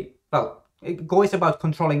can be, well, Go is about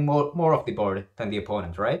controlling more of the board than the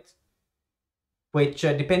opponent, right? Which,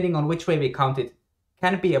 depending on which way we count it,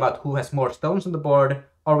 can be about who has more stones on the board,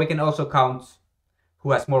 or we can also count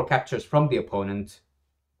who has more captures from the opponent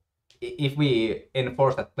if we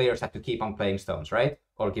enforce that players have to keep on playing stones, right?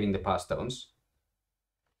 Or giving the pass stones.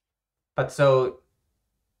 But so,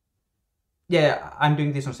 yeah, I'm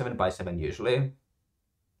doing this on 7x7 usually.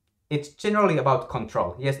 It's generally about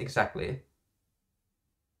control. Yes, exactly.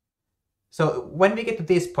 So when we get to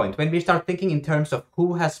this point, when we start thinking in terms of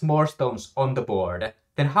who has more stones on the board,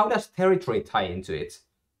 then how does territory tie into it?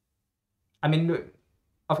 I mean,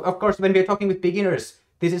 of course, when we're talking with beginners,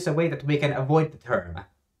 this is a way that we can avoid the term,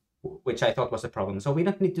 which I thought was a problem. So we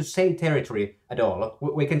don't need to say territory at all.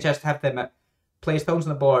 We can just have them play stones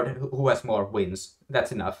on the board who has more wins.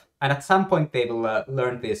 That's enough. And at some point they will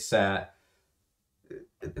learn this.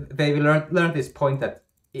 They will learn this point that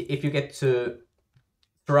if you get to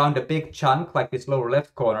surround a big chunk like this lower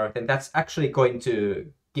left corner, then that's actually going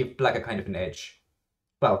to give black a kind of an edge.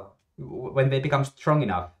 Well, when they become strong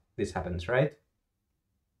enough, this happens, right?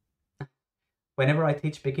 Whenever I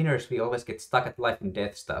teach beginners, we always get stuck at life and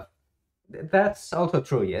death stuff. That's also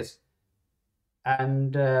true, yes.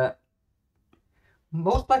 And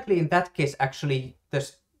most likely in that case, actually,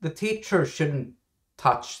 the teacher shouldn't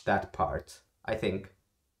touch that part, I think.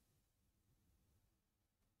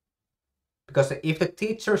 Because if the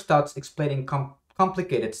teacher starts explaining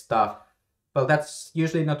complicated stuff, well, that's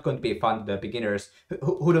usually not going to be fun to the beginners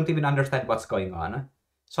who don't even understand what's going on.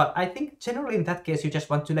 So I think generally in that case, you just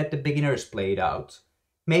want to let the beginners play it out.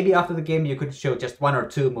 Maybe after the game, you could show just one or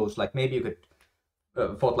two moves, like maybe you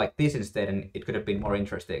could fought like this instead, and it could have been more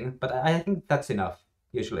interesting. But I think that's enough,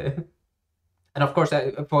 usually. And of course,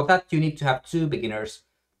 for that, you need to have two beginners,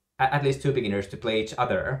 at least two beginners, to play each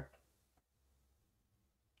other.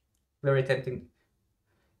 Very tempting.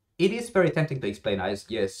 It is very tempting to explain ice,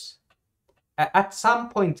 yes. At some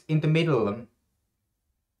point in the middle,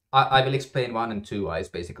 I will explain 1 and 2 ice,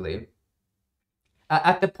 basically.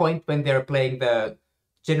 At the point when they're playing the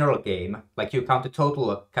general game, like you count the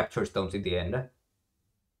total capture stones in the end.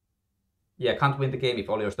 Yeah, can't win the game if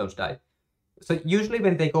all your stones die. So usually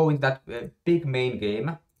when they go in that big main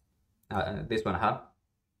game, this one,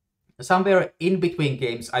 somewhere in between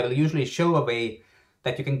games, I will usually show a way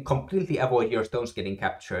that you can completely avoid your stones getting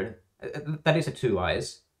captured. That is a 2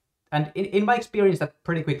 eyes. And in my experience, that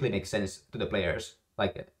pretty quickly makes sense to the players.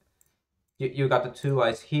 Like, you got the 2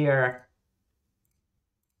 eyes here,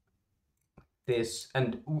 this,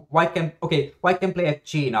 and white can play at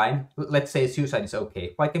g9. Let's say suicide is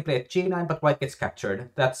okay. White can play at g9, but white gets captured.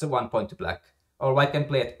 That's 1 point to black. Or white can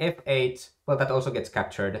play at f8. Well, that also gets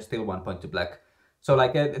captured. Still 1 point to black. So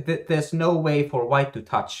like, there's no way for white to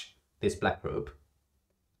touch this black group.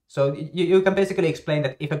 So you can basically explain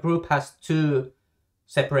that if a group has 2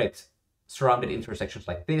 separate surrounded intersections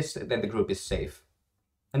like this, then the group is safe.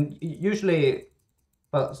 And usually,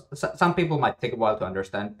 well, some people might take a while to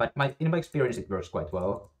understand, but in my experience, it works quite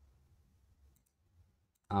well.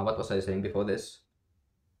 What was I saying before this?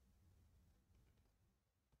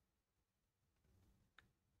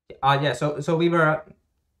 Yeah, so we were...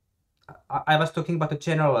 I was talking about the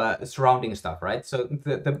general surrounding stuff, right? So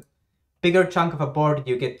the bigger chunk of a board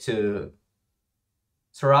you get to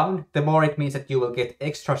surround, the more it means that you will get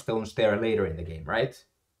extra stones there later in the game, right?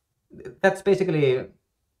 That's basically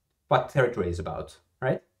what territory is about,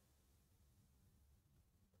 right?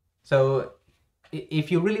 So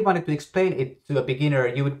if you really wanted to explain it to a beginner,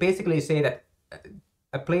 you would basically say that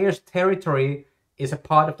a player's territory is a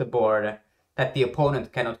part of the board that the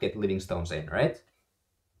opponent cannot get living stones in, right?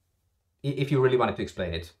 If you really wanted to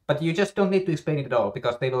explain it. But you just don't need to explain it at all,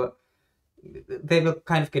 because they will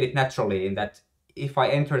kind of get it naturally in that if I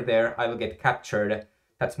enter there, I will get captured.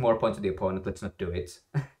 That's more points to the opponent. Let's not do it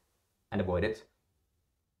and avoid it.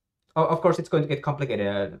 Oh, of course, it's going to get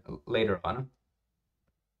complicated later on.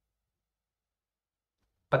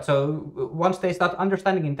 But so once they start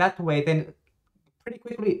understanding in that way, then pretty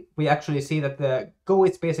quickly we actually see that the Go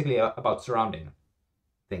is basically about surrounding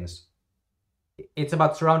things. It's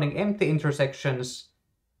about surrounding empty intersections,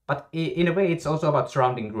 but in a way it's also about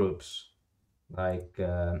surrounding groups. Like,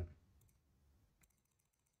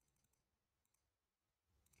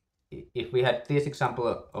 if we had this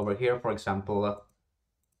example over here, for example,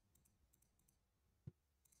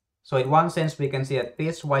 so in one sense we can see that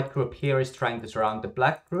this white group here is trying to surround the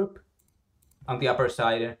black group on the upper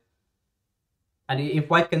side. And if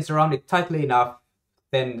white can surround it tightly enough,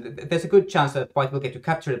 then there's a good chance that white will get to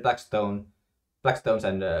capture the black stones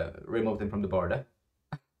and remove them from the board.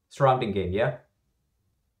 Surrounding game, yeah?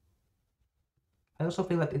 I also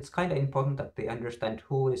feel that it's kind of important that they understand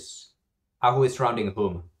who is surrounding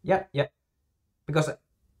whom. Yeah. Because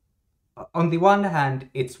on the one hand,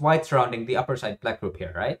 it's white surrounding the upper side black group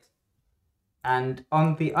here, right? And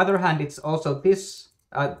on the other hand, it's also these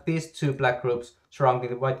 2 black groups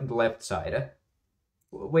surrounding the white on the left side,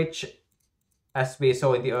 which, as we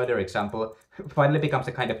saw in the earlier example, finally becomes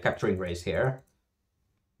a kind of capturing race here.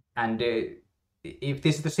 And if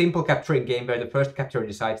this is the simple capturing game where the first capture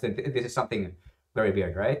decides, then this is something very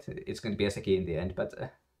weird, right? It's going to be a Seki in the end,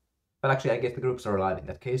 but actually I guess the groups are alive in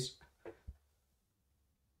that case.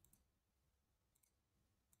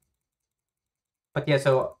 But yeah,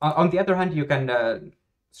 so on the other hand, you can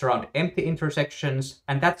surround empty intersections,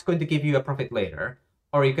 and that's going to give you a profit later.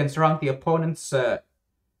 Or you can surround the opponent's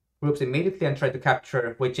groups immediately and try to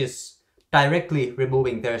capture, which is directly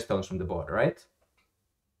removing their stones from the board, right?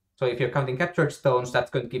 So if you're counting captured stones,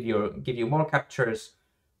 that's going to give you more captures.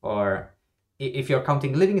 Or if you're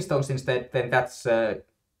counting living stones instead, then that's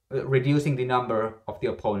reducing the number of the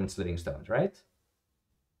opponent's living stones, right?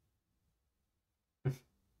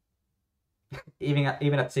 even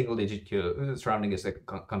at single digit Q, surrounding is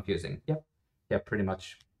confusing. Yep. Yeah, pretty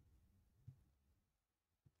much.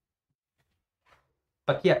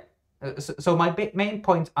 But yeah, so my main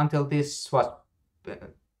point until this was,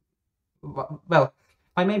 well,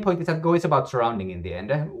 my main point is that Go is about surrounding in the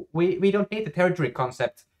end. We don't need the territory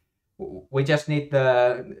concept. We just need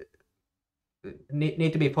the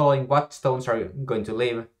need to be following what stones are going to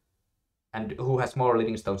live and who has more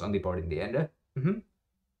living stones on the board in the end.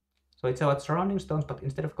 So it's about surrounding stones, but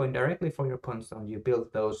instead of going directly for your opponent's stone, you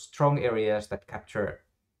build those strong areas that capture.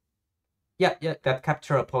 Yeah, that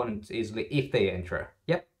capture opponents easily if they enter.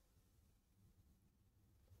 Yep.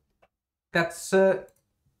 That's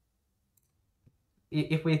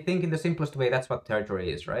if we think in the simplest way, that's what territory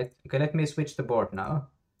is, right? Okay, let me switch the board now.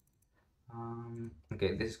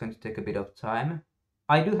 Okay, this is going to take a bit of time.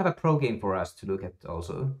 I do have a pro game for us to look at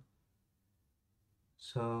also.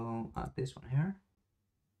 So this one here.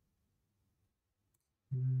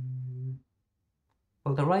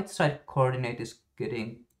 Well, the right side coordinate is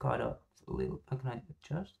getting cut off a little. How can I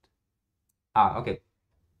adjust? Okay.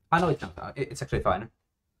 I know it's not. It's actually fine.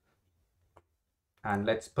 And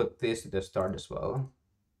let's put this to the start as well.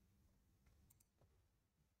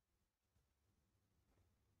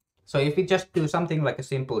 So if we just do something like a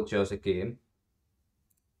simple Joseki,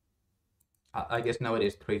 I guess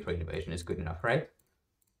nowadays 3-3 invasion is good enough, right?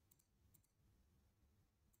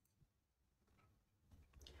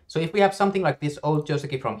 So if we have something like this old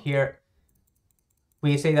Joseki from here,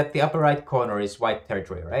 we say that the upper right corner is white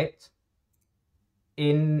territory, right?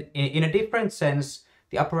 In a different sense,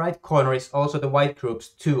 the upper right corner is also the white group's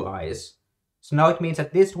 2 eyes. So now it means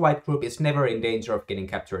that this white group is never in danger of getting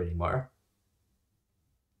captured anymore.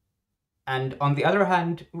 And on the other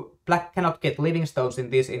hand, black cannot get living stones in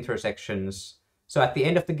these intersections. So at the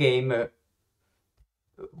end of the game,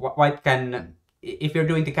 white can, if you're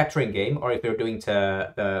doing the capturing game, or if you're doing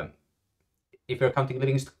if you're counting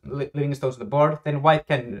living stones on the board, then white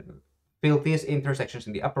can fill these intersections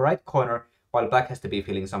in the upper right corner, while black has to be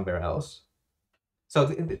filling somewhere else. So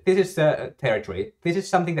this is territory. This is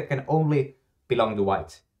something that can only belong to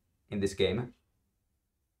white in this game.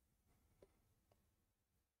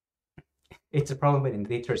 It's a problem in the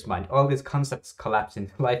teacher's mind. All these concepts collapse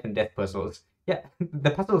into life and death puzzles. Yeah,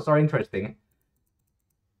 the puzzles are interesting.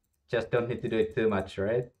 Just don't need to do it too much,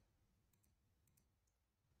 right?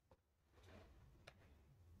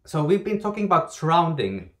 So we've been talking about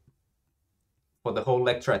surrounding for the whole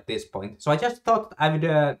lecture at this point. So I just thought I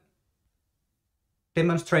would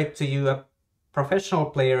demonstrate to you a professional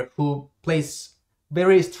player who plays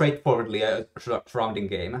very straightforwardly a surrounding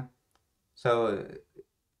game. So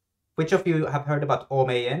which of you have heard about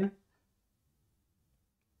Omeyen?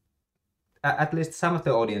 At least some of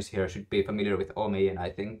the audience here should be familiar with Omeyen, I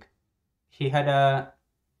think. He had I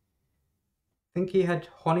think he had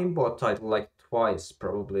Honimbo title like twice,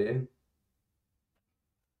 probably.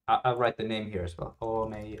 I'll write the name here as well.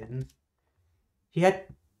 Omeyen. He had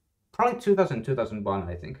probably 2000, 2001,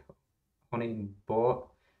 I think. Honimbo.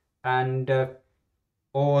 And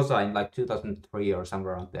Oza in like 2003 or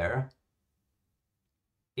somewhere around there.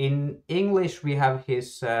 In English, we have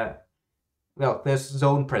his, well, there's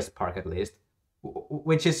Zone Press Park at least,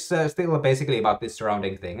 which is still basically about this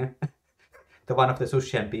surrounding thing. The one of the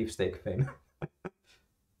sushi and beefsteak fame.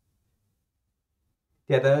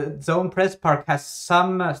 Yeah, the Zone Press Park has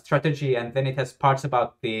some strategy, and then it has parts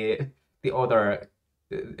about the other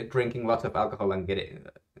drinking lots of alcohol and getting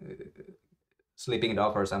sleeping it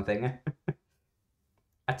off or something.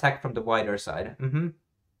 Attack from the wider side.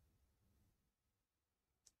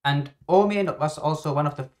 And Omeyen was also one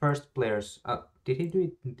of the first players. Did he do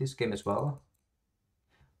it in this game as well?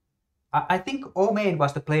 I think Omeyen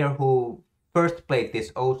was the player who first played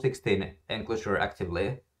this 016 enclosure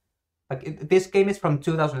actively. Like this game is from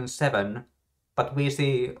 2007, but we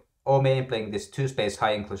see Omeyen playing this 2-space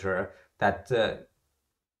high enclosure that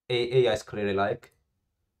AIs clearly like.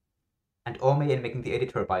 And Omeyen making the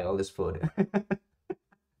editor buy all this food.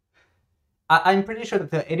 I'm pretty sure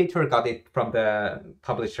that the editor got it from the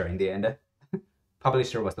publisher in the end.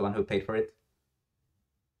 Publisher was the one who paid for it.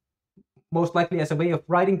 Most likely, as a way of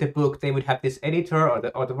writing the book, they would have this editor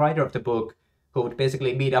or the writer of the book who would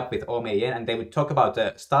basically meet up with Omeyen, and they would talk about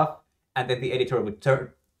the stuff, and then the editor would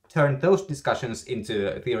turn those discussions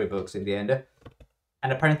into theory books in the end.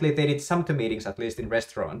 And apparently they did some meetings, at least in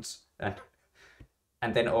restaurants,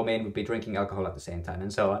 and then Omeyen would be drinking alcohol at the same time,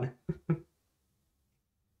 and so on.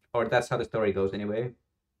 Or that's how the story goes anyway.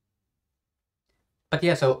 But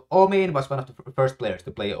yeah, so Omeyen was one of the first players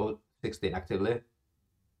to play 016 actively.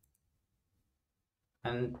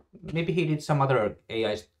 And maybe he did some other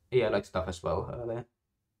AI-like stuff as well.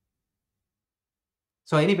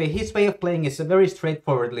 So anyway, his way of playing is very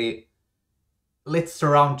straightforwardly, let's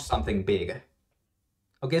surround something big.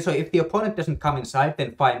 Okay, so if the opponent doesn't come inside,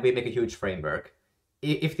 then fine, we make a huge framework.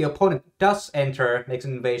 If the opponent does enter, makes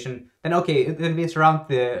an invasion, then okay, then we surround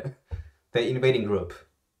the invading group.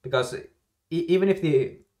 Because even if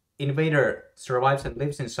the invader survives and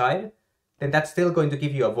lives inside, then that's still going to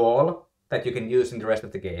give you a wall that you can use in the rest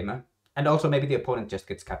of the game. And also maybe the opponent just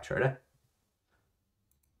gets captured.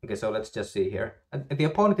 Okay, so let's just see here. The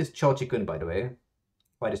opponent is Chochikun, by the way.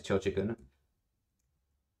 White is Chochikun.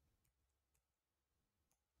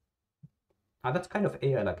 That's kind of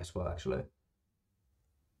AI-like as well, actually.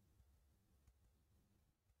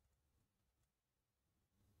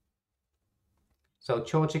 So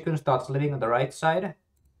Chochikun starts living on the right side.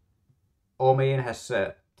 Omein has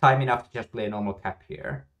time enough to just play a normal cap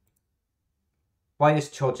here. White is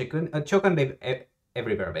Chochikun. Cho can live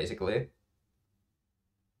everywhere, basically.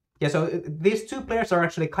 Yeah, so these two players are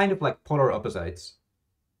actually kind of like polar opposites.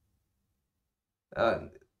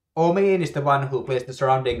 Omein is the one who plays the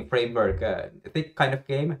surrounding framework, thick kind of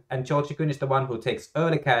game, and Chochikun is the one who takes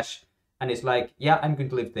early cash and is like, yeah, I'm going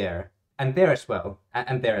to live there. And there as well.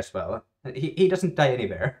 And there as well. He doesn't die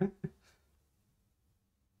anywhere.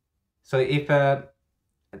 So if...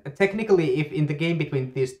 technically, if in the game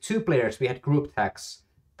between these two players we had group tags,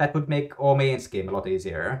 that would make Omein's game a lot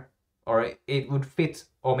easier. Or it would fit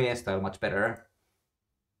Omein's style much better.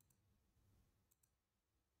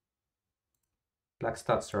 Black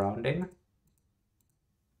starts surrounding.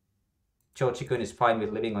 Chochikun is fine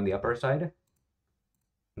with living on the upper side.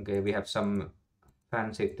 Okay, we have some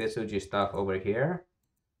fancy Tesuji stuff over here.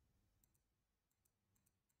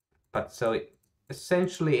 But so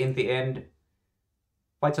essentially in the end,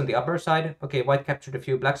 White's on the upper side. Okay, White captured a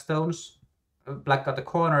few black stones. Black got a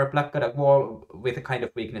corner, Black got a wall with a kind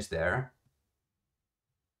of weakness there.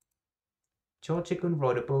 Chochikun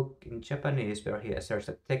wrote a book in Japanese where he asserts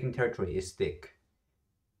that taking territory is thick.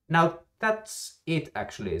 Now, that's it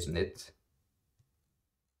actually, isn't it?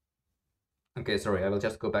 Okay, sorry, I will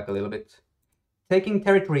just go back a little bit. Taking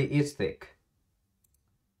territory is thick.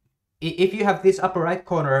 If you have this upper right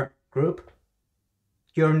corner group,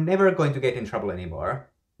 you're never going to get in trouble anymore.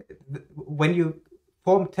 When you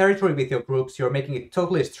form territory with your groups, you're making it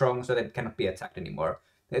totally strong so that it cannot be attacked anymore.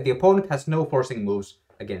 The opponent has no forcing moves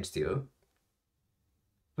against you.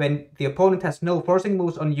 When the opponent has no forcing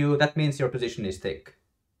moves on you, that means your position is thick.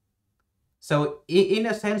 So in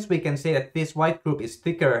a sense, we can say that this white group is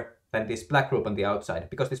thicker than this black group on the outside,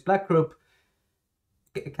 because this black group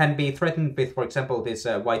can be threatened with, for example, this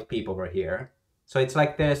white peep over here. So it's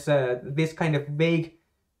like there's this kind of vague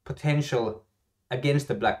potential against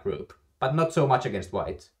the black group, but not so much against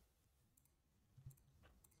white.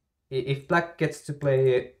 If black gets to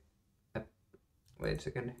play... wait a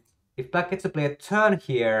second. If black gets to play a turn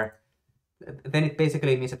here, then it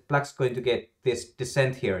basically means that black's going to get this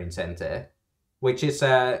descent here in center, which is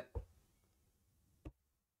a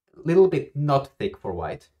little bit not thick for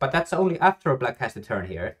white. But that's only after black has the turn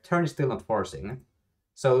here. Turn is still not forcing.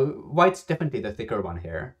 So white's definitely the thicker one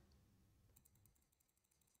here.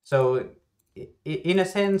 So in a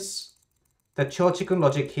sense, the Chochikun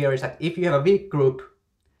logic here is that if you have a weak group,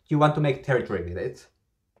 you want to make territory with it.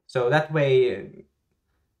 So that way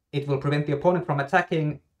it will prevent the opponent from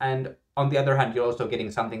attacking, and on the other hand, you're also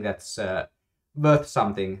getting something that's worth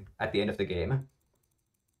something at the end of the game.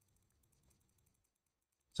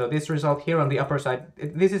 So this result here on the upper side,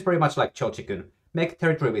 this is very much like Chochikun. Make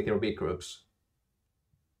territory with your weak groups.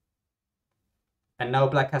 And now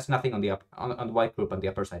black has nothing on the on the white group on the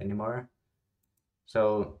upper side anymore.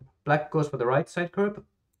 So black goes for the right side group.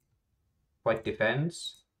 White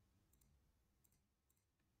defends.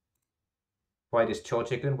 White is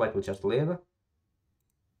Chochikun, white will just live.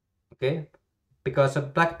 Okay, because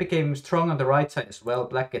black became strong on the right side as well.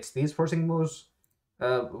 Black gets these forcing moves.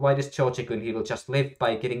 White is Chochikun, he will just live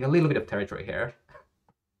by getting a little bit of territory here.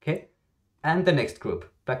 Okay, and the next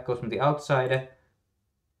group. Black goes from the outside.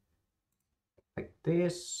 Like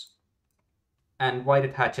this. And white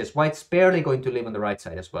attaches. White's barely going to live on the right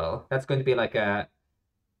side as well. That's going to be like a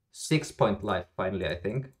 6-point life finally, I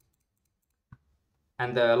think.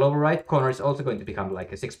 And the lower right corner is also going to become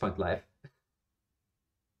like a 6-point life.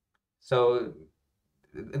 So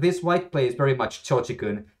this white play is very much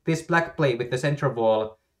Chochikun. This black play with the center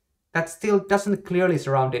wall, that still doesn't clearly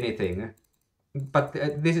surround anything. But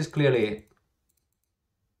this is clearly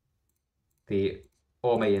the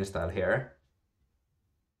Omeyin style here.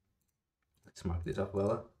 Let's mark this off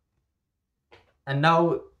well. And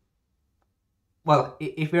now, well,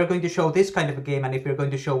 if we're going to show this kind of a game, and if we're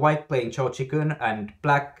going to show white playing Chochikun and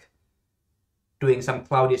black doing some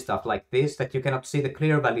cloudy stuff like this that you cannot see the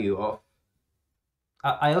clear value of,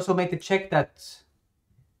 I also made the check that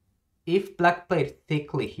if black played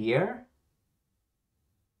thickly here,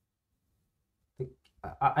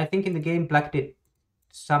 I think in the game black did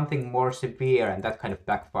something more severe and that kind of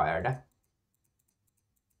backfired.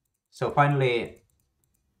 So finally,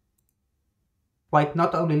 white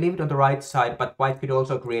not only lived on the right side, but white could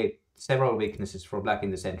also create several weaknesses for black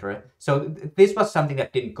in the center. So this was something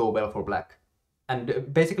that didn't go well for black.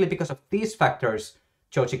 And basically because of these factors,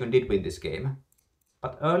 Chochikun did win this game.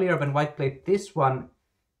 But earlier when white played this one,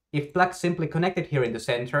 if black simply connected here in the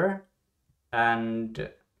center, and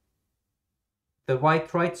the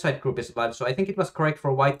white right side group is alive, so I think it was correct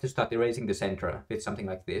for white to start erasing the center with something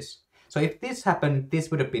like this. So if this happened,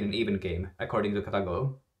 this would have been an even game, according to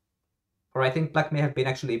Katago. Or I think black may have been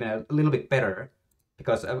actually even a little bit better,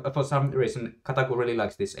 because for some reason Katago really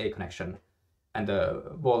likes this A connection, and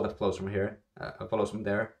the wall that flows from here follows from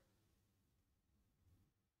there.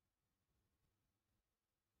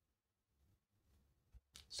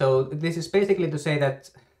 So this is basically to say that,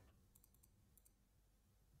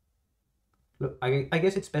 look, I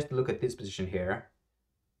guess it's best to look at this position here.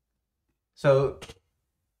 So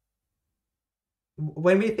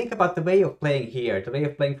when we think about the way of playing here, the way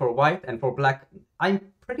of playing for white and for black,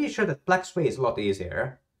 I'm pretty sure that black's way is a lot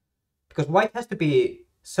easier. Because white has to be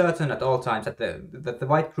certain at all times that the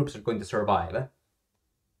white groups are going to survive.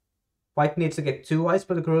 White needs to get 2 eyes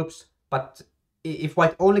for the groups, but if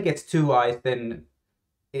white only gets 2 eyes, then,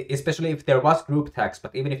 especially if there was group tax,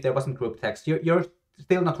 but even if there wasn't group tax, you're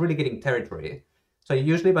still not really getting territory. So you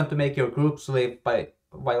usually want to make your groups live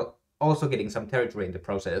while also getting some territory in the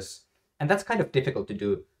process. And that's kind of difficult to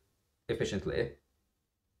do efficiently.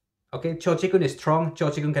 Okay, Chochikun is strong.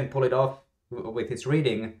 Chochikun can pull it off with his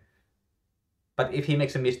reading. But if he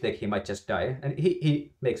makes a mistake, he might just die. And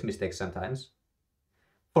he makes mistakes sometimes.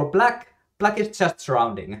 For black is just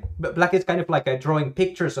surrounding. Black is kind of like drawing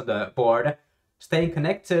pictures on the board, staying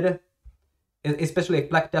connected. Especially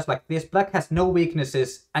if black does like this. Black has no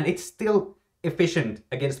weaknesses, and it's still efficient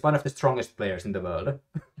against one of the strongest players in the world.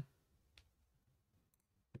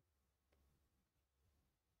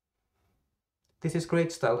 This is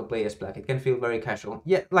great style to play as black. It can feel very casual.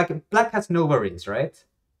 Yeah, like black has no worries, right?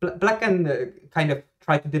 Black can kind of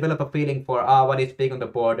try to develop a feeling for what is big on the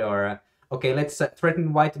board, or okay, let's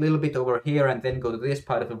threaten white a little bit over here and then go to this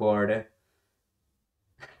part of the board.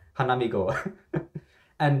 Hanamigo.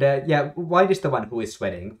 And yeah, white is the one who is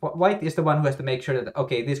sweating. White is the one who has to make sure that,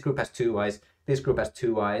 okay, this group has 2 eyes, this group has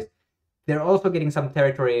 2 eyes. They're also getting some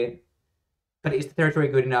territory. But is the territory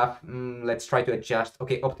good enough? Let's try to adjust.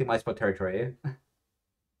 Okay, optimize for territory.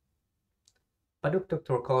 Baduk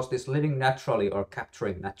Doctor calls this living naturally or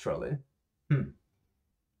capturing naturally.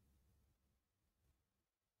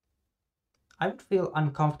 I would feel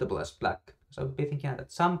uncomfortable as black, because I would be thinking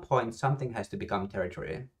at some point something has to become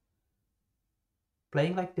territory.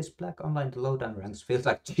 Playing like this black online lowdown ranks feels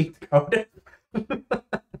like cheat code.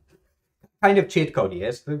 Kind of cheat code,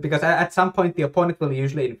 yes, because at some point the opponent will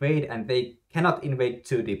usually invade, and they cannot invade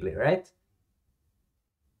too deeply, right?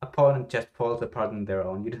 Opponent just falls apart on their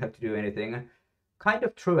own. You don't have to do anything. Kind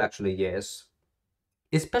of true, actually, yes.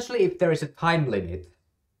 Especially if there is a time limit.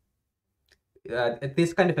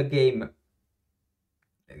 This kind of a game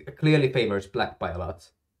clearly favors black by a lot.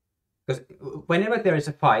 Because whenever there is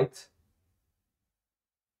a fight,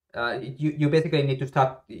 you basically need to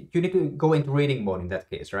start... You need to go into reading mode in that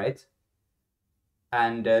case, right?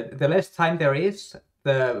 And the less time there is,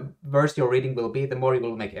 the worse your reading will be, the more you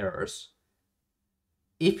will make errors.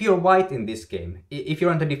 If you're white in this game, if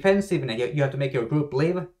you're on the defensive and you have to make your group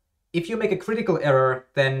live, if you make a critical error,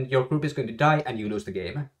 then your group is going to die and you lose the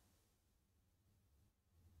game.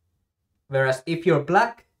 Whereas if you're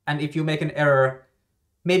black and if you make an error,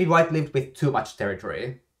 maybe white lived with too much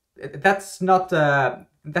territory. That's not a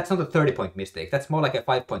 30-point mistake. That's more like a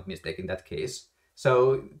 5-point mistake in that case.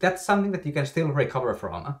 So that's something that you can still recover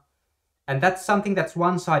from. And that's something that's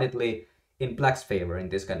one-sidedly in black's favor in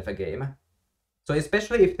this kind of a game. So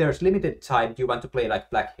especially if there's limited time, you want to play like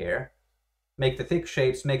black here. Make the thick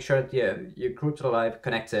shapes, make sure that your group's alive,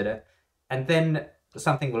 connected, and then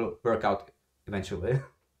something will work out eventually.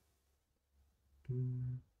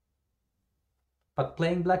 But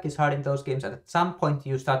playing black is hard in those games, and at some point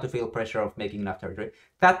you start to feel pressure of making enough territory.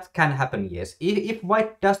 That can happen, yes. If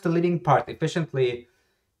white does the living part efficiently,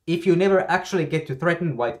 if you never actually get to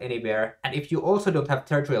threaten white anywhere, and if you also don't have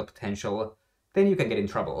territorial potential, then you can get in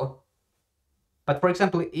trouble. But for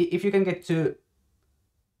example, if you can get to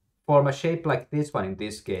form a shape like this one in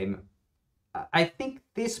this game, I think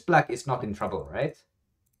this black is not in trouble, right?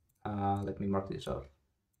 Let me mark this off.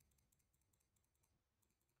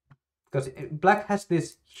 Because black has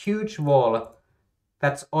this huge wall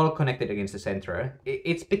that's all connected against the center.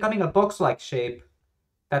 It's becoming a box-like shape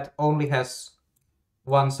that only has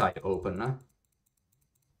one side open.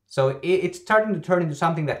 So it's starting to turn into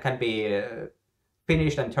something that can be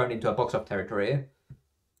finished and turned into a box of territory.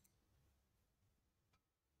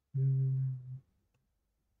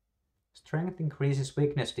 Strength increases,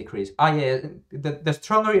 weakness decrease. Ah, yeah, the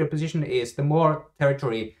stronger your position is, the more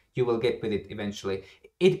territory you will get with it eventually.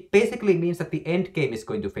 It basically means that the end game is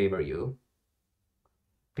going to favor you.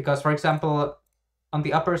 Because, for example, on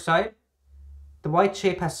the upper side, the white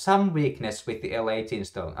shape has some weakness with the L18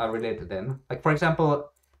 stone related to them. Like, for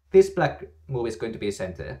example, this black move is going to be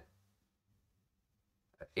center.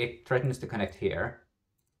 It threatens to connect here.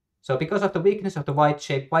 So because of the weakness of the white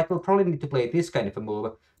shape, white will probably need to play this kind of a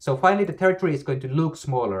move. So finally the territory is going to look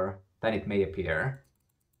smaller than it may appear.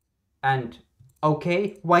 And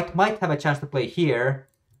okay, white might have a chance to play here,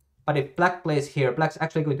 but if black plays here, black's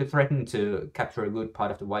actually going to threaten to capture a good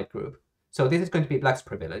part of the white group. So this is going to be black's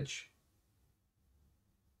privilege.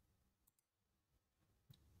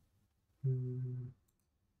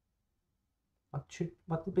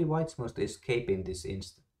 What would be white's most escape in this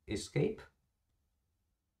escape?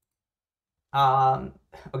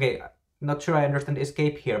 Okay, not sure I understand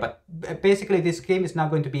escape here, but basically this game is now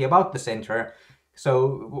going to be about the center.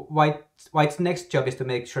 So white's next job is to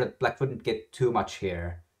make sure that black wouldn't get too much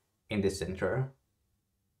here in this center.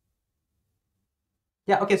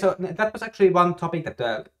 Yeah, okay, so that was actually one topic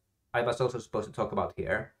that I was also supposed to talk about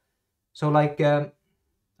here. So like,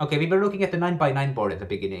 okay, we were looking at the 9x9 board at the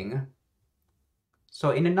beginning.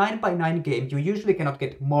 So in a 9x9 game, you usually cannot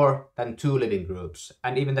get more than 2 living groups,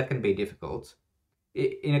 and even that can be difficult.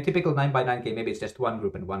 In a typical 9x9 game, maybe it's just 1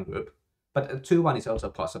 group and 1 group, but a 2-1 is also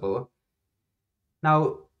possible.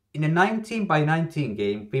 Now, in a 19x19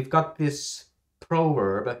 game, we've got this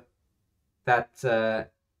proverb that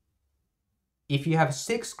if you have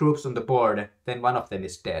 6 groups on the board, then one of them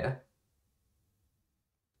is dead.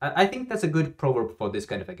 I think that's a good proverb for this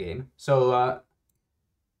kind of a game. So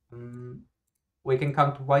we can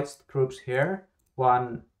count white's groups here.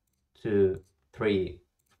 1, 2, 3,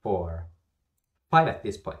 4, 5 at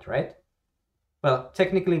this point, right? Well,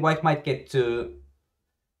 technically white might get to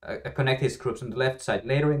connect his groups on the left side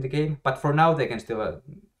later in the game, but for now they can still,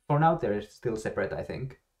 for now they're still separate, I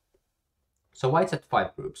think. So white's at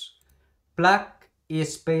 5 groups. Black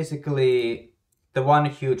is basically the one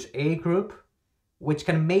huge A group, which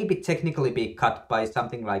can maybe technically be cut by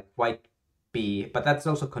something like white B, but that's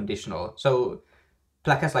also conditional. So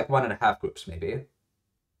black has like 1.5 groups maybe.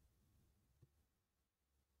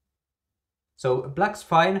 So black's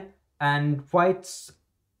fine, and white's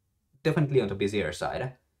definitely on the busier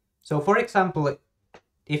side. So for example,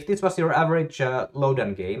 if this was your average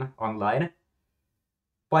lowdown game online,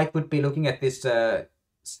 white would be looking at this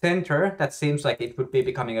center that seems like it would be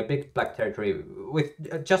becoming a big black territory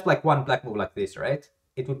with just like one black move like this, right?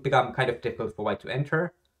 It would become kind of difficult for white to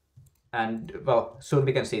enter. And well, soon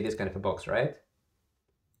we can see this kind of a box, right?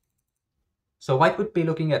 So white would be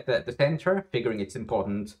looking at the center, figuring it's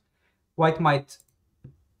important. White might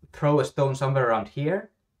throw a stone somewhere around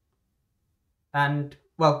here. And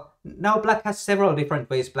well, now black has several different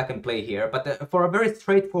ways black can play here, but for a very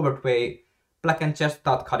straightforward way, black can just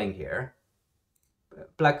start cutting here.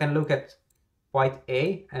 Black can look at white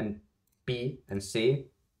A and B and C,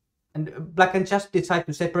 and black can just decide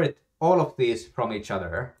to separate all of these from each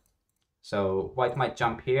other. So white might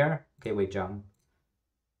jump here. Okay, we jump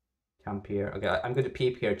here. Okay, I'm going to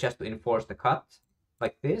peep here just to enforce the cut,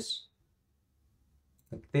 like this,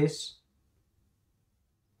 like this.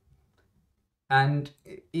 And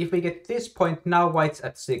if we get this point, now white's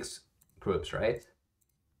at 6 groups, right?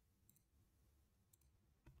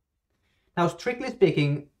 Now, strictly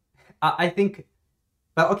speaking, I think,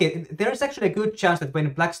 well, okay, there's actually a good chance that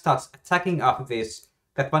when black starts attacking after this,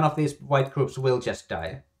 that one of these white groups will just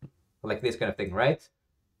die. Like this kind of thing, right?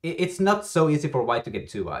 It's not so easy for white to get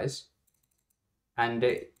 2 eyes. And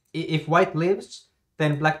if white lives,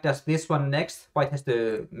 then black does this one next. White has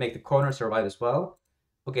to make the corner survive as well.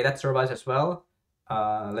 Okay, that survives as well.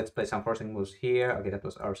 Let's play some forcing moves here. Okay, that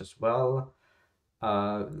was ours as well.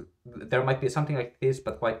 There might be something like this,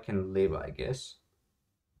 but white can live, I guess.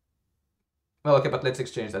 Well, okay, but let's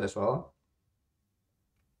exchange that as well.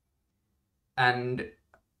 And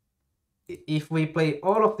if we play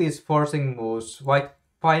all of these forcing moves, white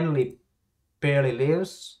finally barely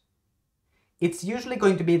lives. It's usually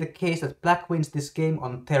going to be the case that black wins this game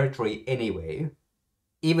on territory anyway,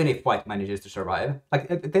 even if white manages to survive.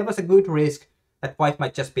 Like, there was a good risk that white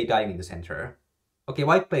might just be dying in the center. Okay,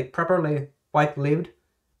 white played properly, white lived,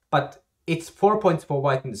 but it's 4 points for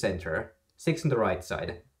white in the center, 6 on the right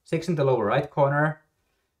side, 6 in the lower right corner,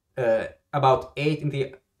 about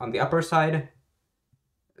 8 on the upper side,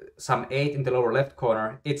 some 8 in the lower left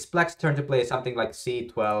corner. It's black's turn to play something like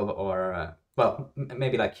C12 or, well,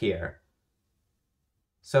 maybe like here.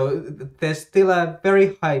 So there's still a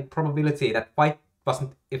very high probability that white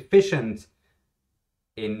wasn't efficient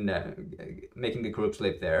in making the groups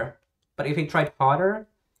live there. But if he tried harder,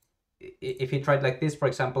 if he tried like this, for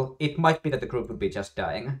example, it might be that the group would be just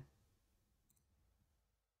dying.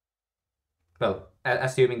 Well,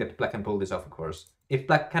 assuming that black can pull this off, of course. If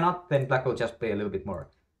black cannot, then black will just play a little bit more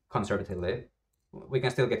conservatively. We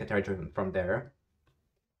can still get the territory from there.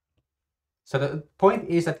 So the point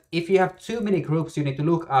is that if you have too many groups you need to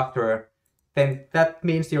look after, then that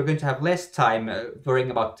means you're going to have less time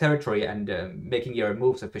worrying about territory and making your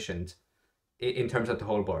moves efficient in terms of the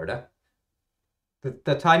whole board.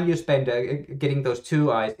 The time you spend getting those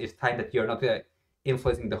two eyes is time that you're not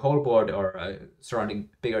influencing the whole board or surrounding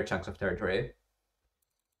bigger chunks of territory.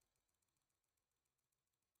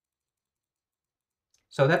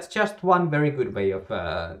 So that's just one very good way of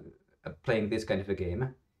playing this kind of a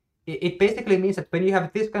game. It basically means that when you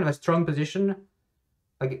have this kind of a strong position,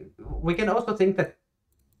 like we can also think that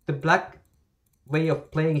the black way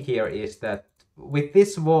of playing here is that with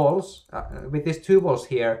these walls, with these two walls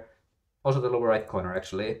here, also the lower right corner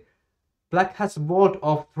actually, black has walled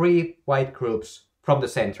off 3 white groups from the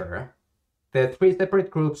center. The 3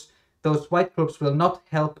 separate groups, those white groups will not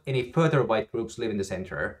help any further white groups live in the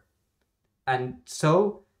center. And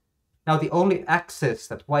so now the only access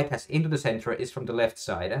that white has into the center is from the left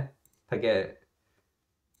side. Like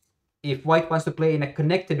if white wants to play in a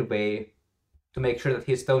connected way to make sure that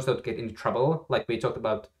his stones don't get into trouble, like we talked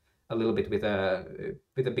about a little bit with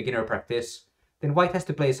a beginner practice, then white has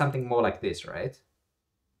to play something more like this, right?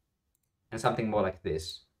 And something more like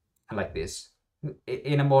this, and like this,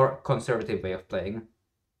 in a more conservative way of playing.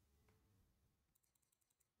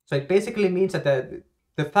 So it basically means that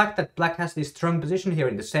the fact that black has this strong position here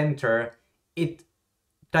in the center, it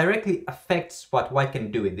directly affects what white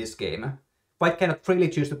can do in this game. White cannot freely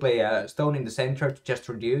choose to play a stone in the center to just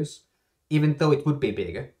reduce, even though it would be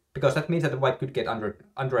big, because that means that the white could get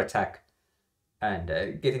under attack and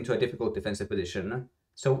get into a difficult defensive position.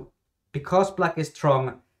 So because black is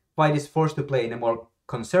strong, white is forced to play in a more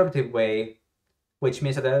conservative way, which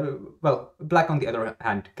means that, well, black on the other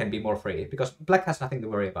hand can be more free, because black has nothing to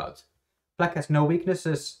worry about. Black has no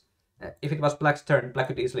weaknesses. If it was black's turn, black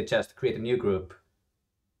could easily just create a new group.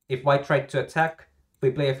 If white tried to attack, we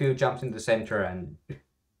play a few jumps in the center, and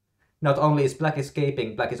not only is black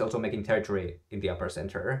escaping, black is also making territory in the upper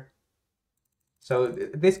center. So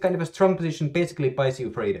this kind of a strong position basically buys you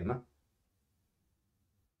freedom.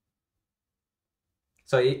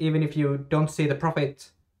 So even if you don't see the profit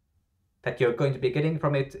that you're going to be getting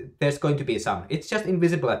from it, there's going to be some. It's just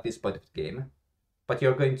invisible at this point of the game. But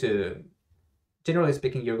you're going to, generally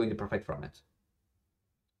speaking, you're going to profit from it.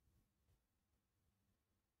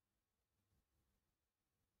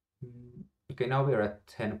 Okay, now we're at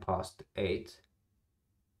 10 past 8.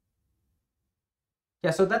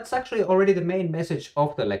 Yeah, so that's actually already the main message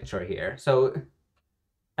of the lecture here. So,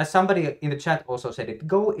 as somebody in the chat also said it,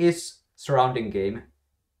 Go is surrounding game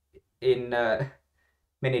in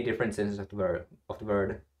many different senses of the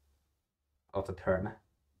word, of the term.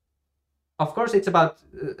 Of course, it's about,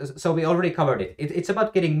 so we already covered it. It's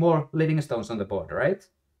about getting more living stones on the board, right?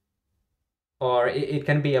 Or it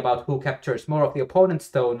can be about who captures more of the opponent's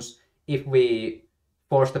stones if we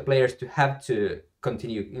force the players to have to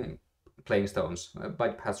continue playing stones by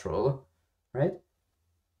pass roll, right?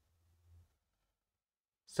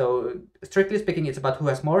 So strictly speaking, it's about who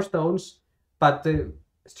has more stones, but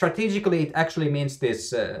strategically it actually means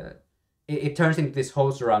this, it turns into this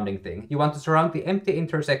whole surrounding thing. You want to surround the empty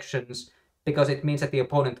intersections because it means that the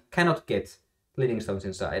opponent cannot get leading stones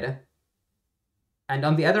inside. And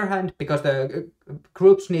on the other hand, because the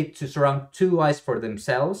groups need to surround 2 eyes for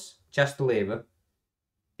themselves just to live,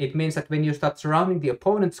 it means that when you start surrounding the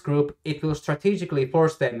opponent's group, it will strategically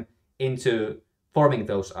force them into forming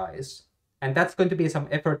those eyes. And that's going to be some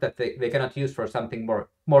effort that they cannot use for something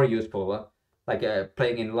more useful, like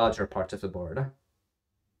playing in larger parts of the board.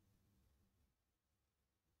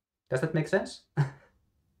 Does that make sense?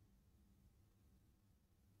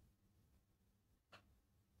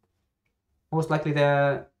 Most likely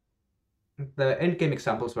the endgame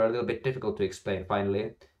examples were a little bit difficult to explain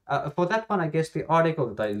finally. For that one, I guess the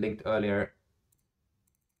article that I linked earlier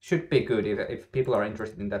should be good if people are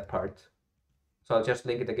interested in that part. So I'll just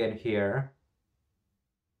link it again here.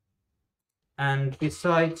 And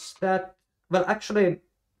besides that, well, actually,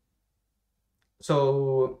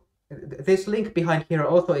 so this link behind here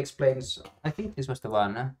also explains, I think this was the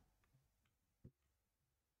one.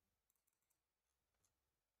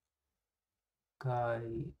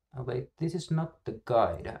 Guide. Oh, wait, this is not the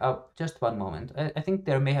guide. Oh, just one moment. I think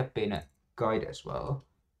there may have been a guide as well.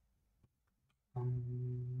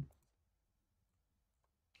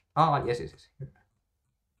 Yes.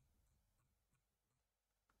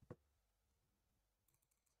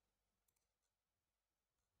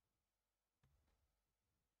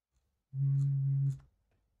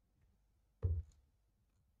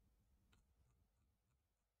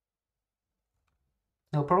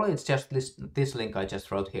 No, probably it's just this link I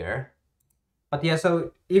just wrote here. But yeah,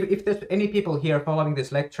 so if there's any people here following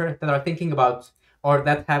this lecture that are thinking about or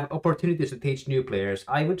that have opportunities to teach new players,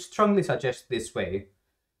 I would strongly suggest this way.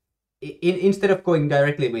 Instead of going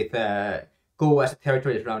directly with Go as a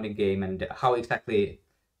territory surrounding game and how exactly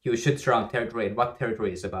you should surround territory and what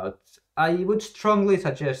territory is about, I would strongly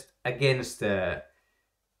suggest against the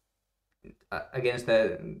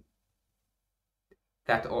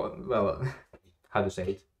that or well, how to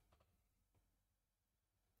say it.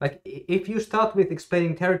 Like if you start with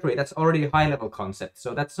explaining territory, that's already a high level concept,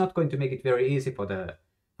 so that's not going to make it very easy for the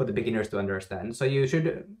beginners to understand. So you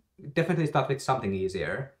should definitely start with something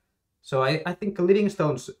easier. So I think living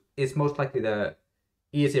stones is most likely the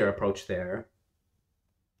easier approach there.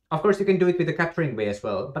 Of course, you can do it with the capturing way as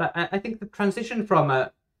well, but I think the transition from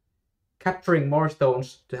capturing more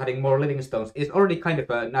stones to having more living stones is already kind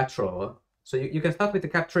of natural. So you can start with the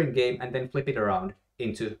capturing game and then flip it around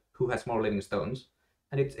into who has more living stones.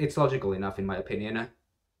 And it's logical enough, in my opinion.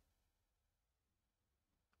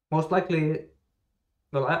 Most likely,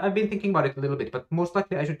 well, I've been thinking about it a little bit, but most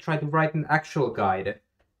likely I should try to write an actual guide,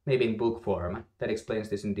 maybe in book form, that explains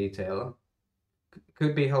this in detail.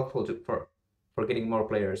 Could be helpful for getting more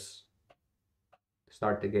players to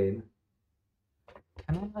start the game.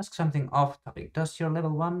 Can I ask something off topic? Does your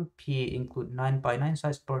level 1p include 9x9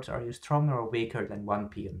 size boards? Are you stronger or weaker than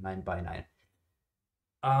 1p and 9x9?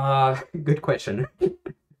 Good question.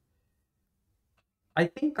 I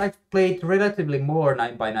think I've played relatively more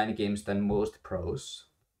 9x9 games than most pros.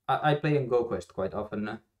 I play in GoQuest quite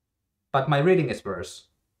often, but my reading is worse.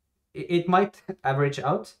 It might average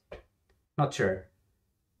out, not sure.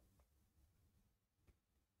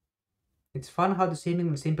 It's fun how the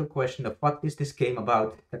seemingly simple question of what is this game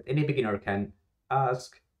about that any beginner can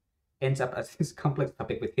ask ends up as this complex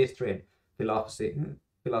topic with history and philosophy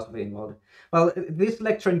involved. Well, this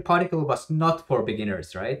lecture in particle was not for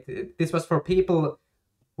beginners, right? This was for people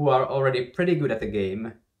who are already pretty good at the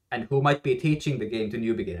game and who might be teaching the game to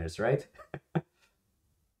new beginners, right?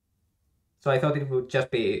 So I thought it would just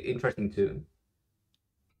be interesting to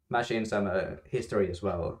mash in some history as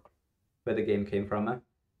well, where the game came from.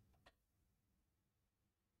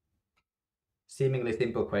 Seemingly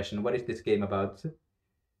simple question, what is this game about?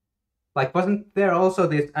 Like, wasn't there also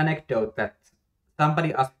this anecdote that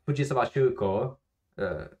somebody asked Fujisawa Shuko,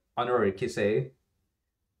 honorary Kisei,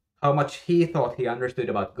 how much he thought he understood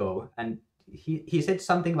about Go, and he said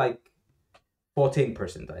something like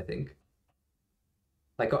 14%, I think.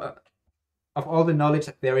 Like, of all the knowledge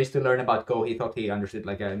that there is to learn about Go, he thought he understood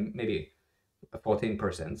like maybe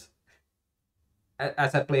 14%.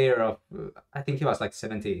 As a player of, I think he was like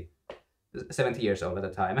 70 years old at the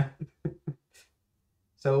time.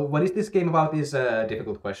 So what is this game about is a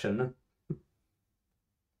difficult question.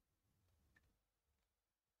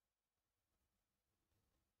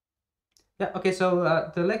 Yeah, okay,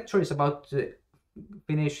 so the lecture is about to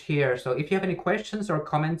finish here. So if you have any questions or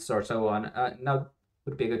comments or so on, now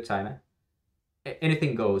would be a good time.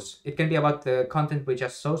 Anything goes. It can be about the content we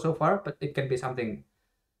just saw so far, but it can be something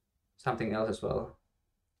else as well.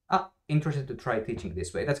 Interested to try teaching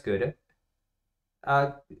this way. That's good.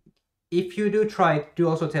 If you do try it, do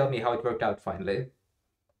also tell me how it worked out finally.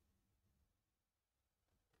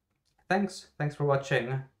 Thanks for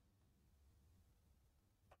watching.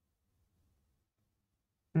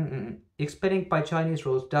 Explaining by Chinese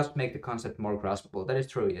rules does make the concept more graspable. That is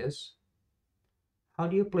true, yes. How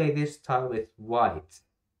do you play this tile with white?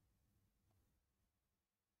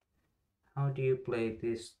 How do you play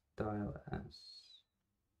this tile as...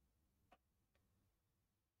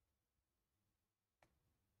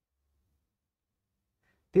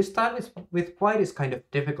 This tile with white is kind of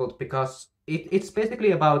difficult because it's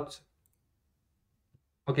basically about...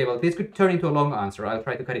 Okay, well, this could turn into a long answer. I'll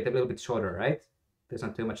try to cut it a little bit shorter, right? There's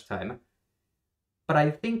not too much time. But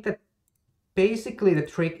I think that basically the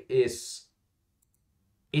trick is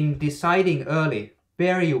in deciding early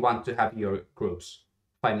where you want to have your groups,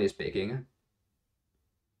 finally speaking.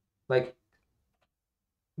 Like,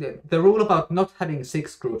 the rule about not having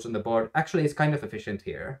 6 groups on the board actually is kind of efficient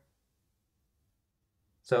here.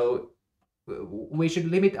 So we should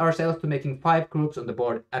limit ourselves to making 5 groups on the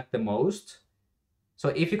board at the most. So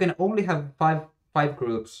if you can only have five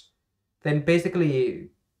groups, then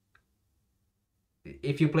basically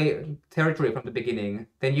if you play territory from the beginning,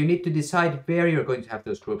 then you need to decide where you're going to have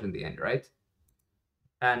those groups in the end, right?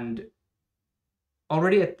 And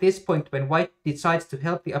already at this point, when white decides to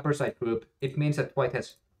help the upper side group, it means that white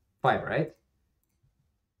has 5, right?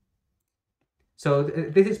 So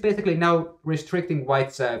this is basically now restricting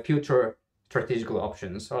white's future strategical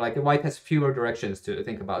options, or like white has fewer directions to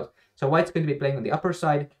think about. So white's going to be playing on the upper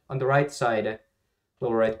side, on the right side,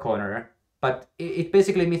 lower right corner. But it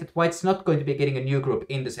basically means that white's not going to be getting a new group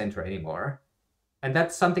in the center anymore. And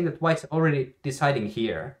that's something that white's already deciding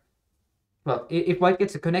here. Well, if white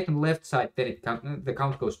gets a connect on the left side, then the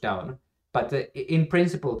count goes down. But in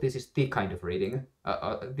principle, this is the kind of reading,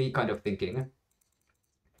 the kind of thinking.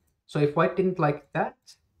 So if white didn't like that,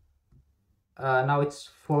 now it's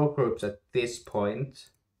 4 groups at this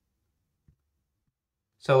point.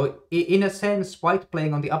 So in a sense, white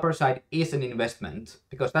playing on the upper side is an investment,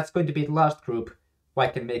 because that's going to be the last group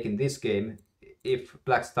white can make in this game if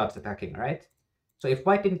black starts attacking, right? So if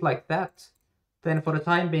white didn't like that, then for the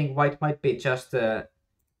time being, white might be just,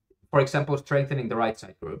 for example, strengthening the right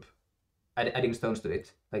side group, adding stones to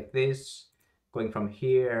it, like this, going from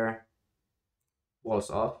here, walls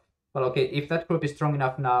off. Well, okay, if that group is strong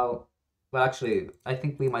enough now, well, actually, I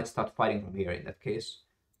think we might start fighting from here in that case.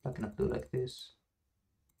 I cannot do like this.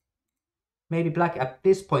 Maybe black at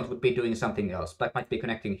this point would be doing something else. Black might be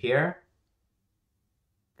connecting here.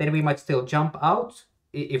 Then we might still jump out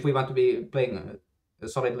if we want to be playing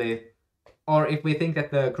solidly. Or if we think that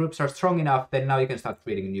the groups are strong enough, then now you can start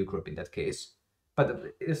creating a new group in that case.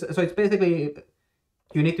 But so it's basically,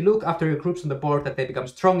 you need to look after your groups on the board that they become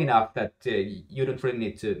strong enough that you don't really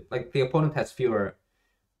need to, like the opponent has fewer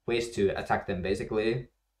ways to attack them basically.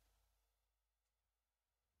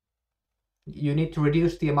 You need to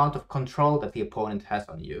reduce the amount of control that the opponent has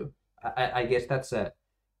on you. I guess that's a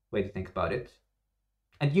way to think about it.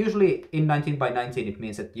 And usually in 19 by 19 it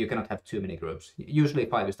means that you cannot have too many groups. Usually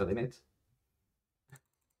 5 is the limit.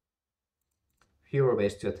 Fewer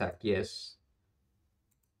ways to attack, yes.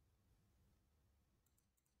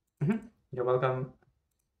 You're welcome.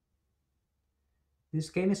 This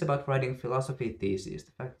game is about writing philosophy theses.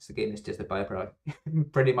 The fact is the game is just a byproduct.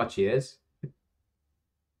 Pretty much is.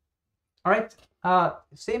 All right.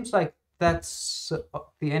 Seems like that's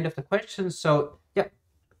the end of the questions. So yeah,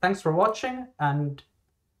 thanks for watching. And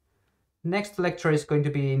next lecture is going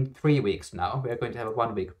to be in 3 weeks now. We are going to have a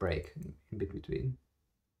 1 week break in between.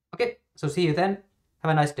 Okay, so see you then.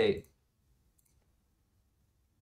 Have a nice day.